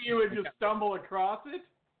rain. Thinking you would just stumble across it?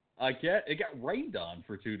 It got rained on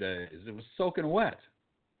for 2 days. It was soaking wet.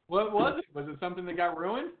 What was it? Was it something that got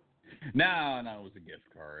ruined? No, it was a gift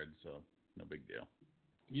card, so no big deal.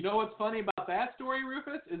 You know what's funny about that story,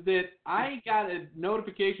 Rufus, is that I got a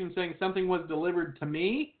notification saying something was delivered to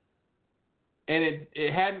me, and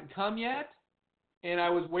it hadn't come yet, and I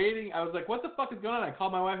was waiting. I was like, what the fuck is going on? I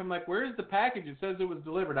called my wife. I'm like, where's the package? It says it was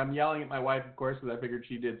delivered. I'm yelling at my wife, of course, because I figured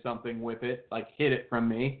she did something with it, like hid it from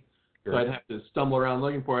me. Sure. So I'd have to stumble around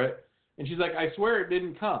looking for it. And she's like, I swear it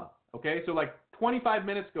didn't come. Okay, so like 25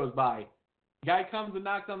 minutes goes by. Guy comes and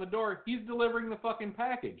knocks on the door. He's delivering the fucking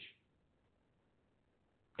package.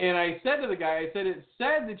 And I said to the guy, it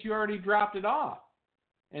said that you already dropped it off.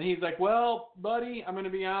 And he's like, well, buddy, I'm going to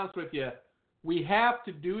be honest with you. We have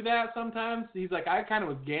to do that sometimes. He's like, I kind of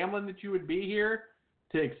was gambling that you would be here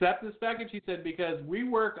to accept this package. He said, because we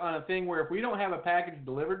work on a thing where if we don't have a package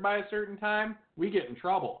delivered by a certain time, we get in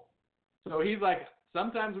trouble. So he's like,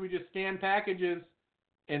 sometimes we just scan packages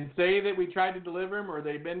and say that we tried to deliver them or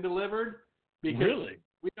they've been delivered because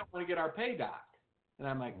we don't want to get our pay docked. And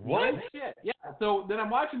I'm like, what? Shit. Yeah. So then I'm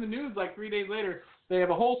watching the news like 3 days later. They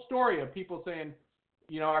have a whole story of people saying,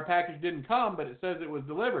 our package didn't come, but it says it was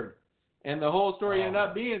delivered. And the whole story ended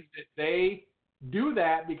up being that they do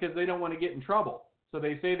that because they don't want to get in trouble. So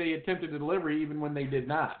they say they attempted to delivery even when they did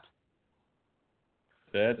not.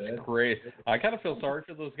 That's crazy. I kind of feel sorry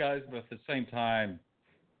for those guys, but at the same time,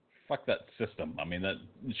 fuck that system. I mean, that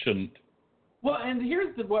shouldn't. Well, and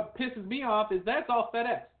here's what pisses me off is that's all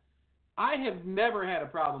FedEx. I have never had a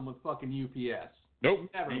problem with fucking UPS. Nope.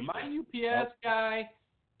 Never. My UPS guy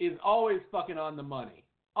is always fucking on the money.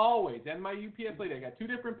 Always. And my UPS lady, I got two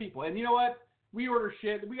different people. And you know what? We order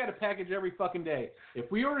shit. We got a package every fucking day.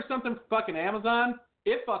 If we order something from fucking Amazon,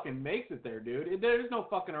 it fucking makes it there, dude. There's no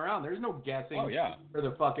fucking around. There's no guessing where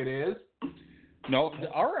the fuck it is. No,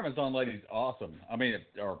 our Amazon lady's awesome. I mean,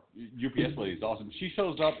 our UPS lady's awesome. She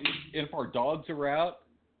shows up, and if our dogs are out,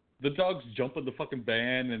 the dogs jump in the fucking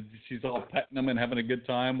van, and she's all petting them and having a good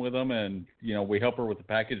time with them, and, we help her with the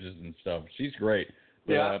packages and stuff. She's great.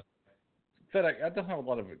 But, FedEx, I don't have a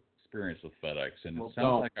lot of experience with FedEx, and it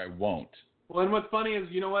sounds like I won't. Well, and what's funny is,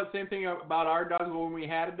 you know what, same thing about our dogs when we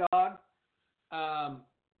had a dog.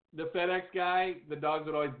 The FedEx guy, the dogs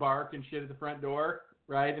would always bark and shit at the front door,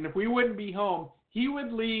 right? And if we wouldn't be home, he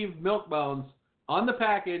would leave milk bones on the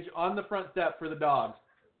package on the front step for the dogs.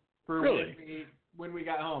 When we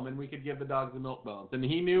got home, and we could give the dogs the milk bones. And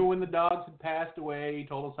he knew when the dogs had passed away. He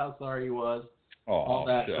told us how sorry he was. All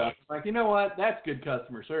that stuff. Like, you know what? That's good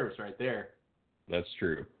customer service right there. That's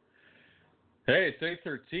true. Hey, it's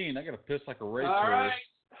 8:13. I got to piss like a racehorse. All right.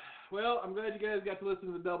 Well, I'm glad you guys got to listen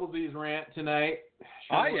to the Double Z's rant tonight.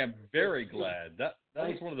 I am very glad. That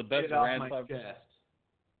was one of the best rants I've... It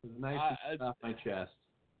was nice to get off my chest.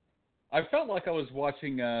 I felt like I was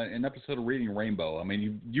watching an episode of Reading Rainbow. I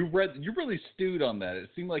mean, you really stewed on that. It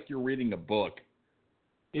seemed like you're reading a book.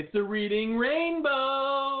 It's a Reading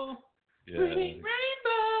Rainbow. Yeah. Reading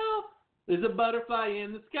Rainbow. There's a butterfly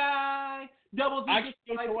in the sky. Double Z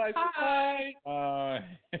just like high.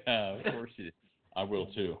 Yeah, of course you did. I will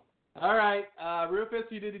too. All right, Rufus,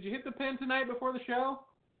 did you hit the pen tonight before the show?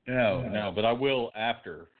 No, but I will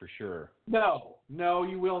after, for sure. No,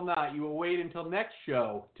 you will not. You will wait until next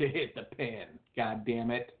show to hit the pen. God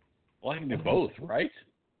damn it. Well, I can do both, right?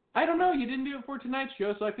 I don't know. You didn't do it for tonight's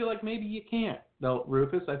show, so I feel like maybe you can't. No,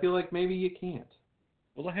 Rufus, I feel like maybe you can't.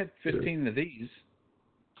 Well, I had 15 of these.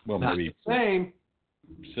 Well, not maybe the same.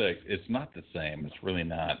 6. It's not the same. It's really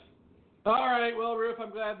not. All right. Well, Ruf,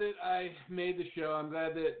 I'm glad that I made the show. I'm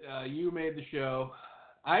glad that you made the show.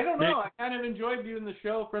 I don't know. I kind of enjoyed doing the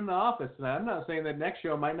show from the office. And I'm not saying that next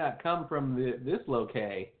show might not come from this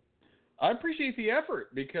locale. I appreciate the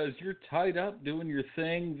effort because you're tied up doing your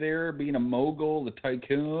thing there, being a mogul, the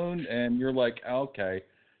tycoon, and you're like, okay,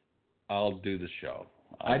 I'll do the show.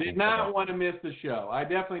 I did not want to miss the show. I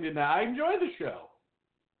definitely did not. I enjoyed the show.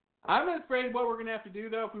 I'm afraid what we're going to have to do,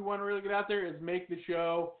 though, if we want to really get out there, is make the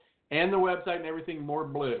show and the website and everything more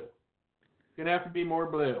blue. It's going to have to be more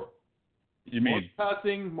blue. You mean more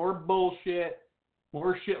cussing, more bullshit,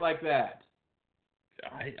 more shit like that.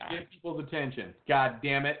 Get people's attention. God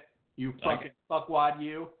damn it. You fucking fuckwad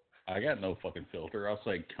you. I got no fucking filter. I'll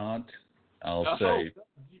say cunt. I'll say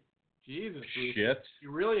Jesus. Shit.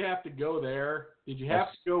 You really have to go there. Did you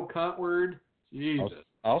have to go cuntward? Jesus.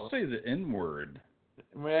 I'll say the N-word.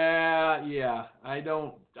 Well, yeah. I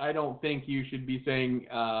don't think you should be saying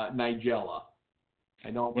Nigella.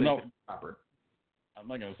 I don't think it's proper. I'm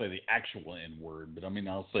not going to say the actual N-word, but I mean,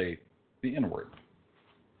 I'll say the N-word.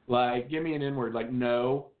 Like, give me an N-word. Like,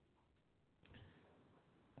 no.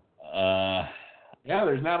 Yeah,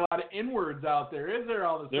 there's not a lot of N-words out there, is there,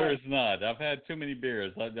 all the time? There is not. I've had too many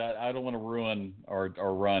beers. I don't want to ruin our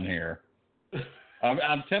run here.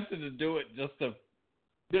 I'm tempted to do it just to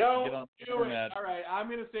get on the internet. All right, I'm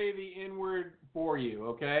going to say the N-word for you,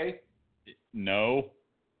 okay? No.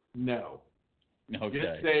 No. Okay.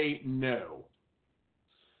 Just say no.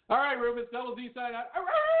 All right, Rufus, Double Z sign out.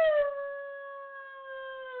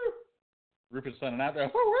 Rufus signing out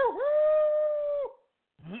there.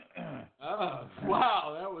 Oh,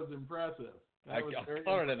 wow, that was impressive. I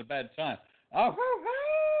caught it at a bad time.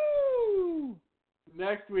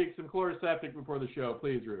 Next week, some Chloroseptic before the show,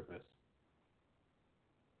 please, Rufus.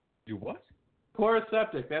 Do what?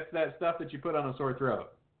 Chloroseptic, that's that stuff that you put on a sore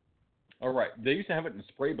throat. All right, they used to have it in a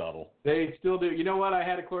spray bottle. They still do. You know what? I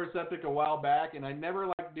had a Chloroseptic a while back, and I never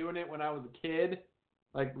liked doing it when I was a kid.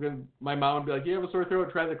 Like, when my mom would be like, you have a sore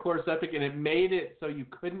throat, try the Chloroseptic, and it made it so you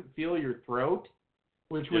couldn't feel your throat,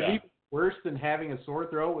 which was even worse than having a sore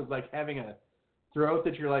throat. Was like having a throat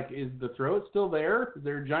that you're like, is the throat still there? Is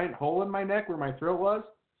there a giant hole in my neck where my throat was?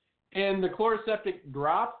 And the Chloroseptic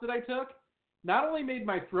drops that I took not only made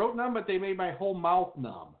my throat numb, but they made my whole mouth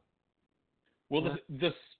numb. Well,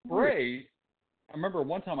 the spray, I remember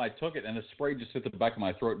one time I took it and the spray just hit the back of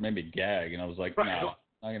my throat and made me gag, and I was like, no.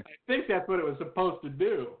 I think that's what it was supposed to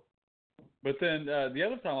do. But then the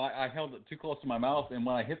other time I held it too close to my mouth, and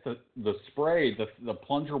when I hit the spray, the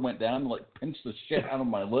plunger went down and like pinched the shit out of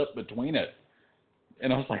my lip between it.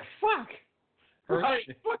 And I was like, fuck. Right,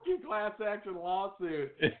 fucking class action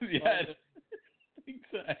lawsuit. Yeah,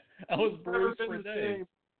 exactly. I was bruised for days.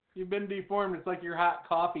 You've been deformed. It's like your hot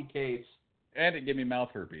coffee case. And it gave me mouth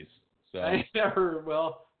herpes. So I never.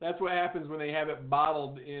 Well, that's what happens when they have it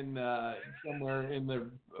bottled in somewhere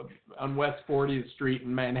on West 40th Street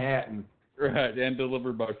in Manhattan. Right, and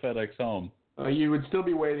delivered by FedEx home. You would still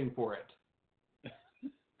be waiting for it.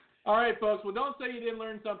 All right, folks. Well, don't say you didn't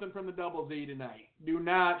learn something from the Double Z tonight. Do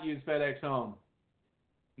not use FedEx home.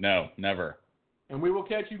 No, never. And we will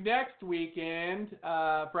catch you next weekend,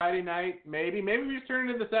 Friday night, maybe. Maybe we just turn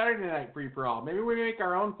it into Saturday night free-for-all. Maybe we make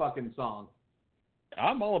our own fucking song.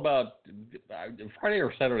 I'm all about Friday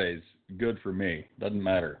or Saturday's good for me. Doesn't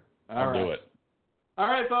matter. I'll do it. All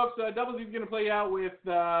right, folks. Double Z's going to play you out with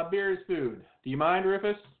Beer is Food. Do you mind,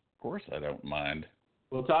 Rufus? Of course I don't mind.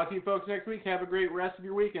 We'll talk to you folks next week. Have a great rest of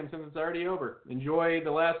your weekend since it's already over. Enjoy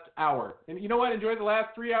the last hour. And you know what? Enjoy the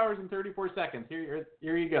last 3 hours and 34 seconds. Here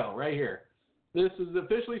you go, right here. This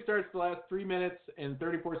officially starts the last 3 minutes and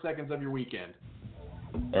 34 seconds of your weekend.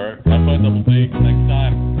 All right. Have fun, Double Z. Next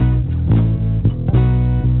time.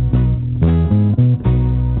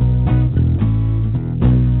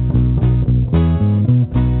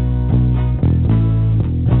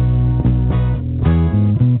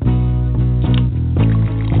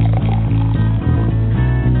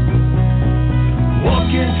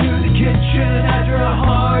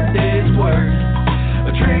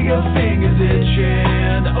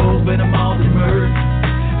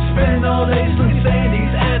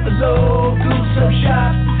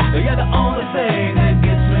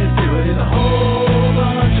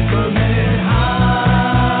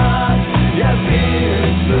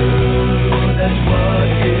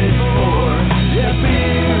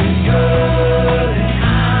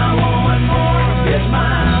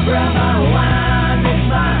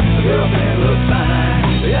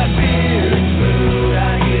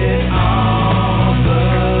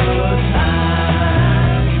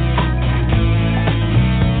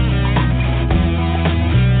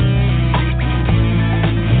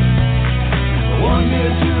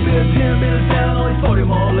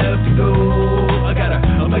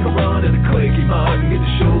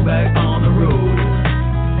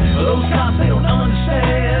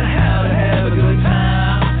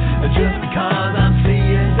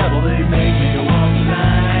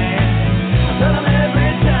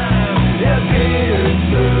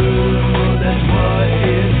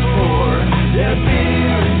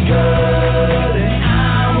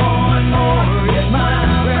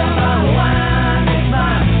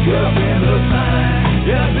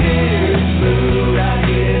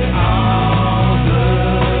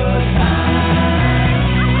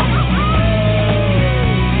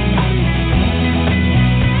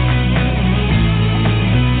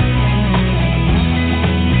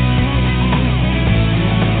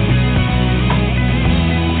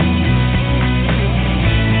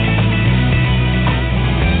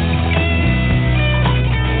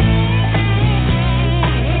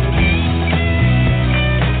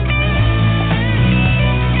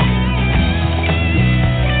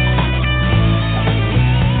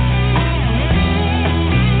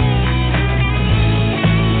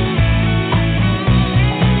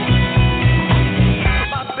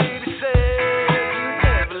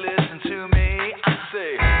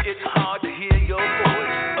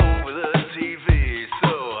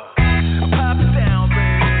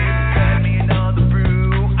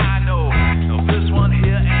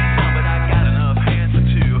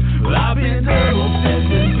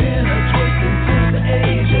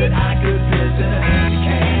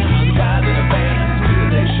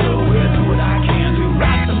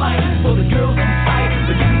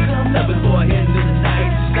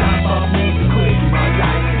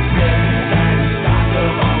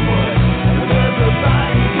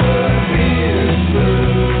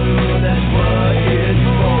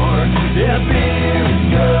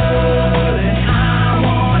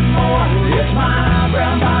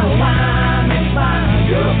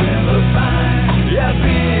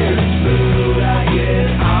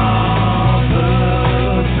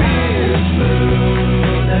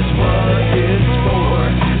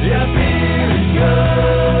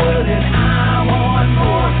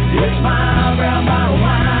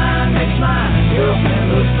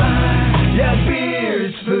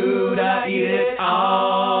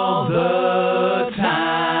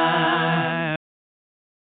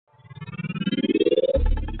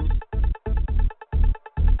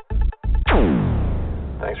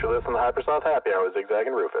 Thanks for listening to Hypersloth Happy Hour with Zig Zag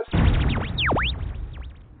and Rufus.